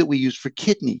drug that we use for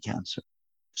kidney cancer.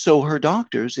 So her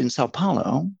doctors in Sao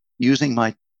Paulo, using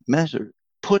my measure,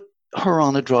 put her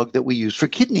on a drug that we use for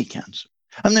kidney cancer.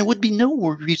 And there would be no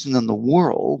reason in the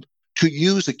world to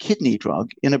use a kidney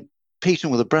drug in a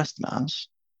patient with a breast mass,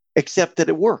 except that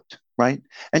it worked, right?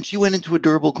 And she went into a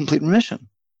durable complete remission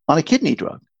on a kidney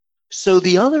drug. So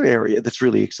the other area that's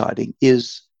really exciting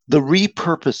is the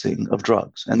repurposing of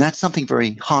drugs. And that's something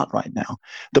very hot right now.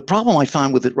 The problem I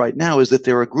find with it right now is that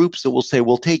there are groups that will say,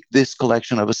 we'll take this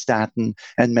collection of a statin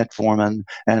and metformin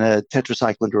and a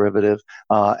tetracycline derivative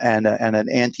and an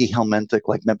anti-helminthic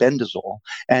like mebendazole.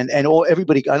 And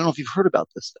everybody, I don't know if you've heard about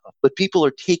this stuff, but people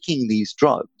are taking these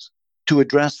drugs to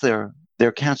address their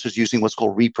cancers using what's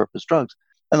called repurposed drugs.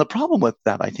 And the problem with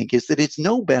that, I think, is that it's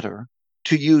no better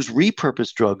to use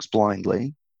repurposed drugs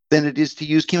blindly than it is to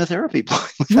use chemotherapy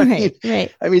blindly.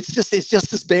 Right. I mean, it's just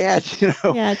as bad,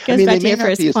 Yeah, it goes back to your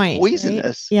first point,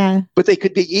 poisonous, right? Yeah, but they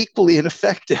could be equally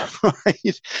ineffective,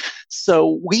 right?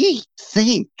 So we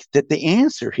think that the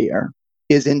answer here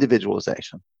is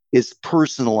individualization, is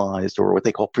personalized, or what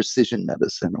they call precision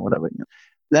medicine, or whatever.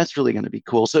 That's really going to be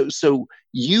cool. So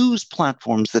use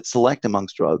platforms that select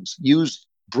amongst drugs.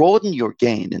 Broaden your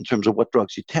gain in terms of what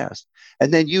drugs you test,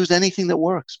 and then use anything that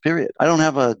works, period. I don't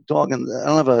have a dog in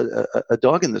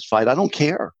this fight. I don't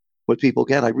care what people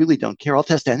get. I really don't care. I'll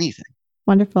test anything.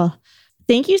 Wonderful.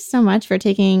 Thank you so much for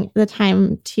taking the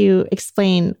time to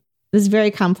explain this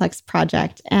very complex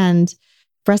project and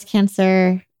breast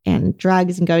cancer and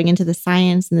drugs and going into the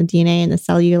science and the DNA and the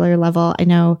cellular level. I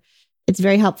know it's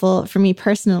very helpful for me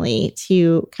personally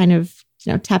to kind of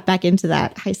tap back into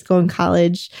that high school and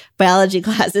college biology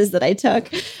classes that I took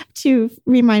to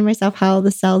remind myself how the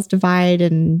cells divide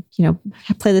and,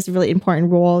 play this really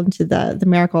important role into the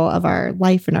miracle of our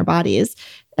life and our bodies.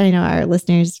 I know our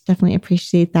listeners definitely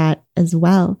appreciate that as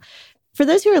well. For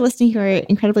those who are listening who are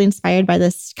incredibly inspired by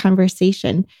this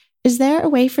conversation, is there a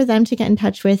way for them to get in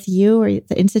touch with you or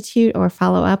the Institute or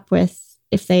follow up with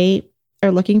if they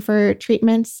are looking for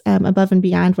treatments above and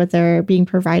beyond what they're being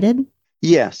provided?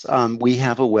 Yes, we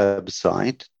have a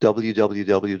website,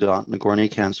 www.Nagorny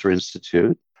Cancer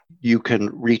Institute. You can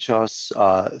reach us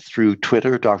through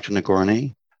Twitter, Dr.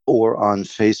 Nagorny, or on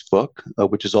Facebook,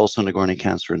 which is also Nagorny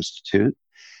Cancer Institute.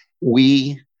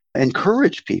 We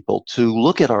encourage people to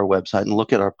look at our website and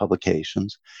look at our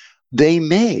publications. They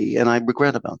may, and I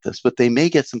regret about this, but they may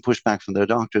get some pushback from their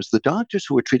doctors. The doctors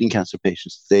who are treating cancer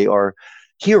patients, they are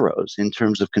heroes in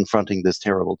terms of confronting this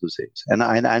terrible disease. And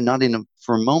I'm not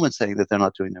for a moment saying that they're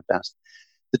not doing their best.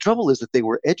 The trouble is that they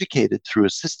were educated through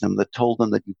a system that told them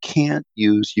that you can't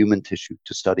use human tissue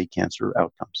to study cancer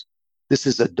outcomes. This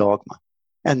is a dogma.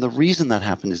 And the reason that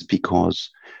happened is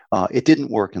because it didn't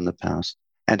work in the past.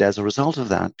 And as a result of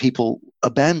that, people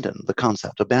abandoned the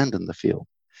concept, abandoned the field.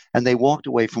 And they walked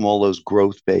away from all those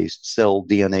growth-based cell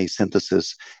DNA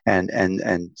synthesis and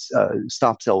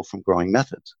stop cell from growing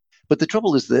methods. But the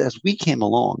trouble is that as we came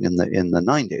along in the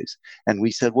 90s and we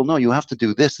said, well, no, you have to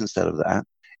do this instead of that,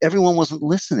 everyone wasn't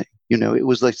listening. It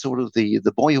was like sort of the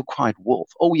boy who cried wolf.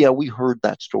 Oh, yeah, we heard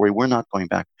that story. We're not going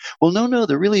back. Well, no,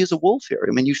 there really is a wolf here.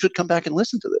 I mean, you should come back and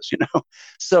listen to this,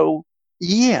 So,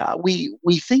 yeah, we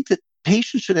think that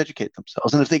patients should educate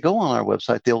themselves. And if they go on our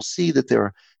website, they'll see that there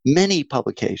are many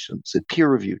publications in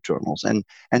peer-reviewed journals and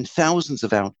thousands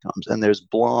of outcomes. And there's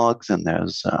blogs and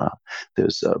there's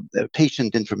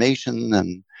patient information.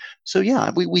 And so, yeah,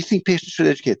 we think patients should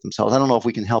educate themselves. I don't know if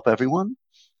we can help everyone,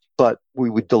 but we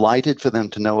were delighted for them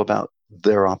to know about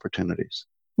their opportunities.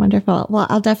 Wonderful. Well,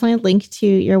 I'll definitely link to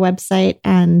your website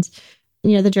and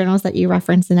the journals that you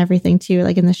reference and everything too,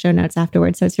 like in the show notes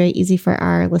afterwards. So it's very easy for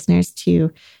our listeners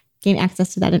to gain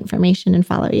access to that information and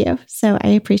follow you. So I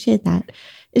appreciate that.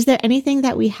 Is there anything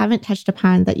that we haven't touched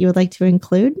upon that you would like to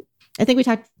include? I think we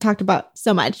talked about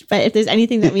so much, but if there's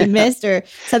anything that we missed or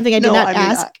something I did not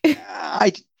ask.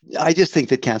 I just think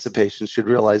that cancer patients should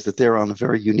realize that they're on a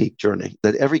very unique journey,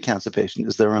 that every cancer patient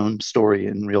is their own story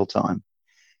in real time.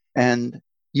 And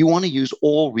you want to use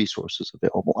all resources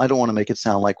available. I don't want to make it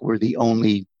sound like we're the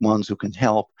only ones who can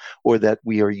help or that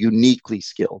we are uniquely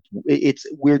skilled.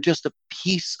 We're just a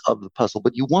piece of the puzzle,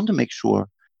 but you want to make sure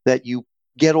that you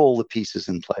get all the pieces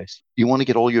in place. You want to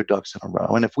get all your ducks in a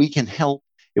row. And if we can help,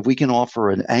 if we can offer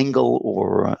an angle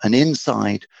or an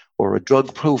insight or a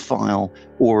drug profile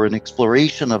or an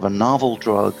exploration of a novel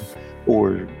drug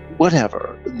or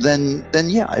whatever, then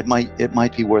yeah, it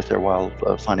might be worth their while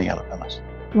finding out about us.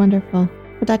 Wonderful.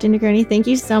 Well, Dr. Nagorny, thank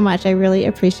you so much. I really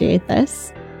appreciate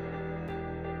this.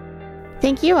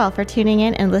 Thank you all for tuning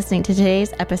in and listening to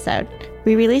today's episode.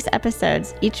 We release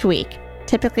episodes each week,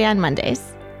 typically on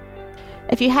Mondays.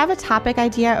 If you have a topic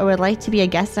idea or would like to be a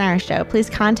guest on our show, please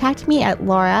contact me at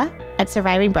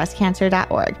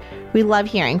laura@survivingbreastcancer.org. We love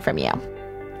hearing from you.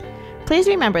 Please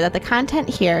remember that the content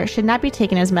here should not be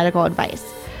taken as medical advice.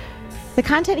 The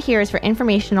content here is for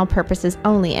informational purposes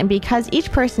only, and because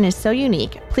each person is so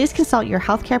unique, please consult your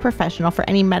healthcare professional for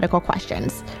any medical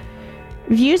questions.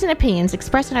 Views and opinions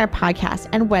expressed in our podcast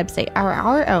and website are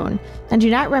our own and do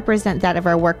not represent that of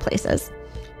our workplaces.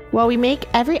 While we make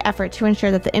every effort to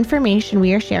ensure that the information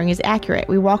we are sharing is accurate,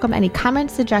 we welcome any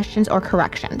comments, suggestions, or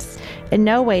corrections. In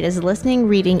no way does listening,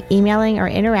 reading, emailing, or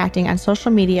interacting on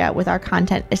social media with our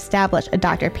content establish a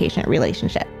doctor-patient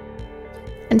relationship.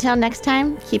 Until next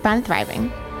time, keep on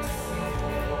thriving.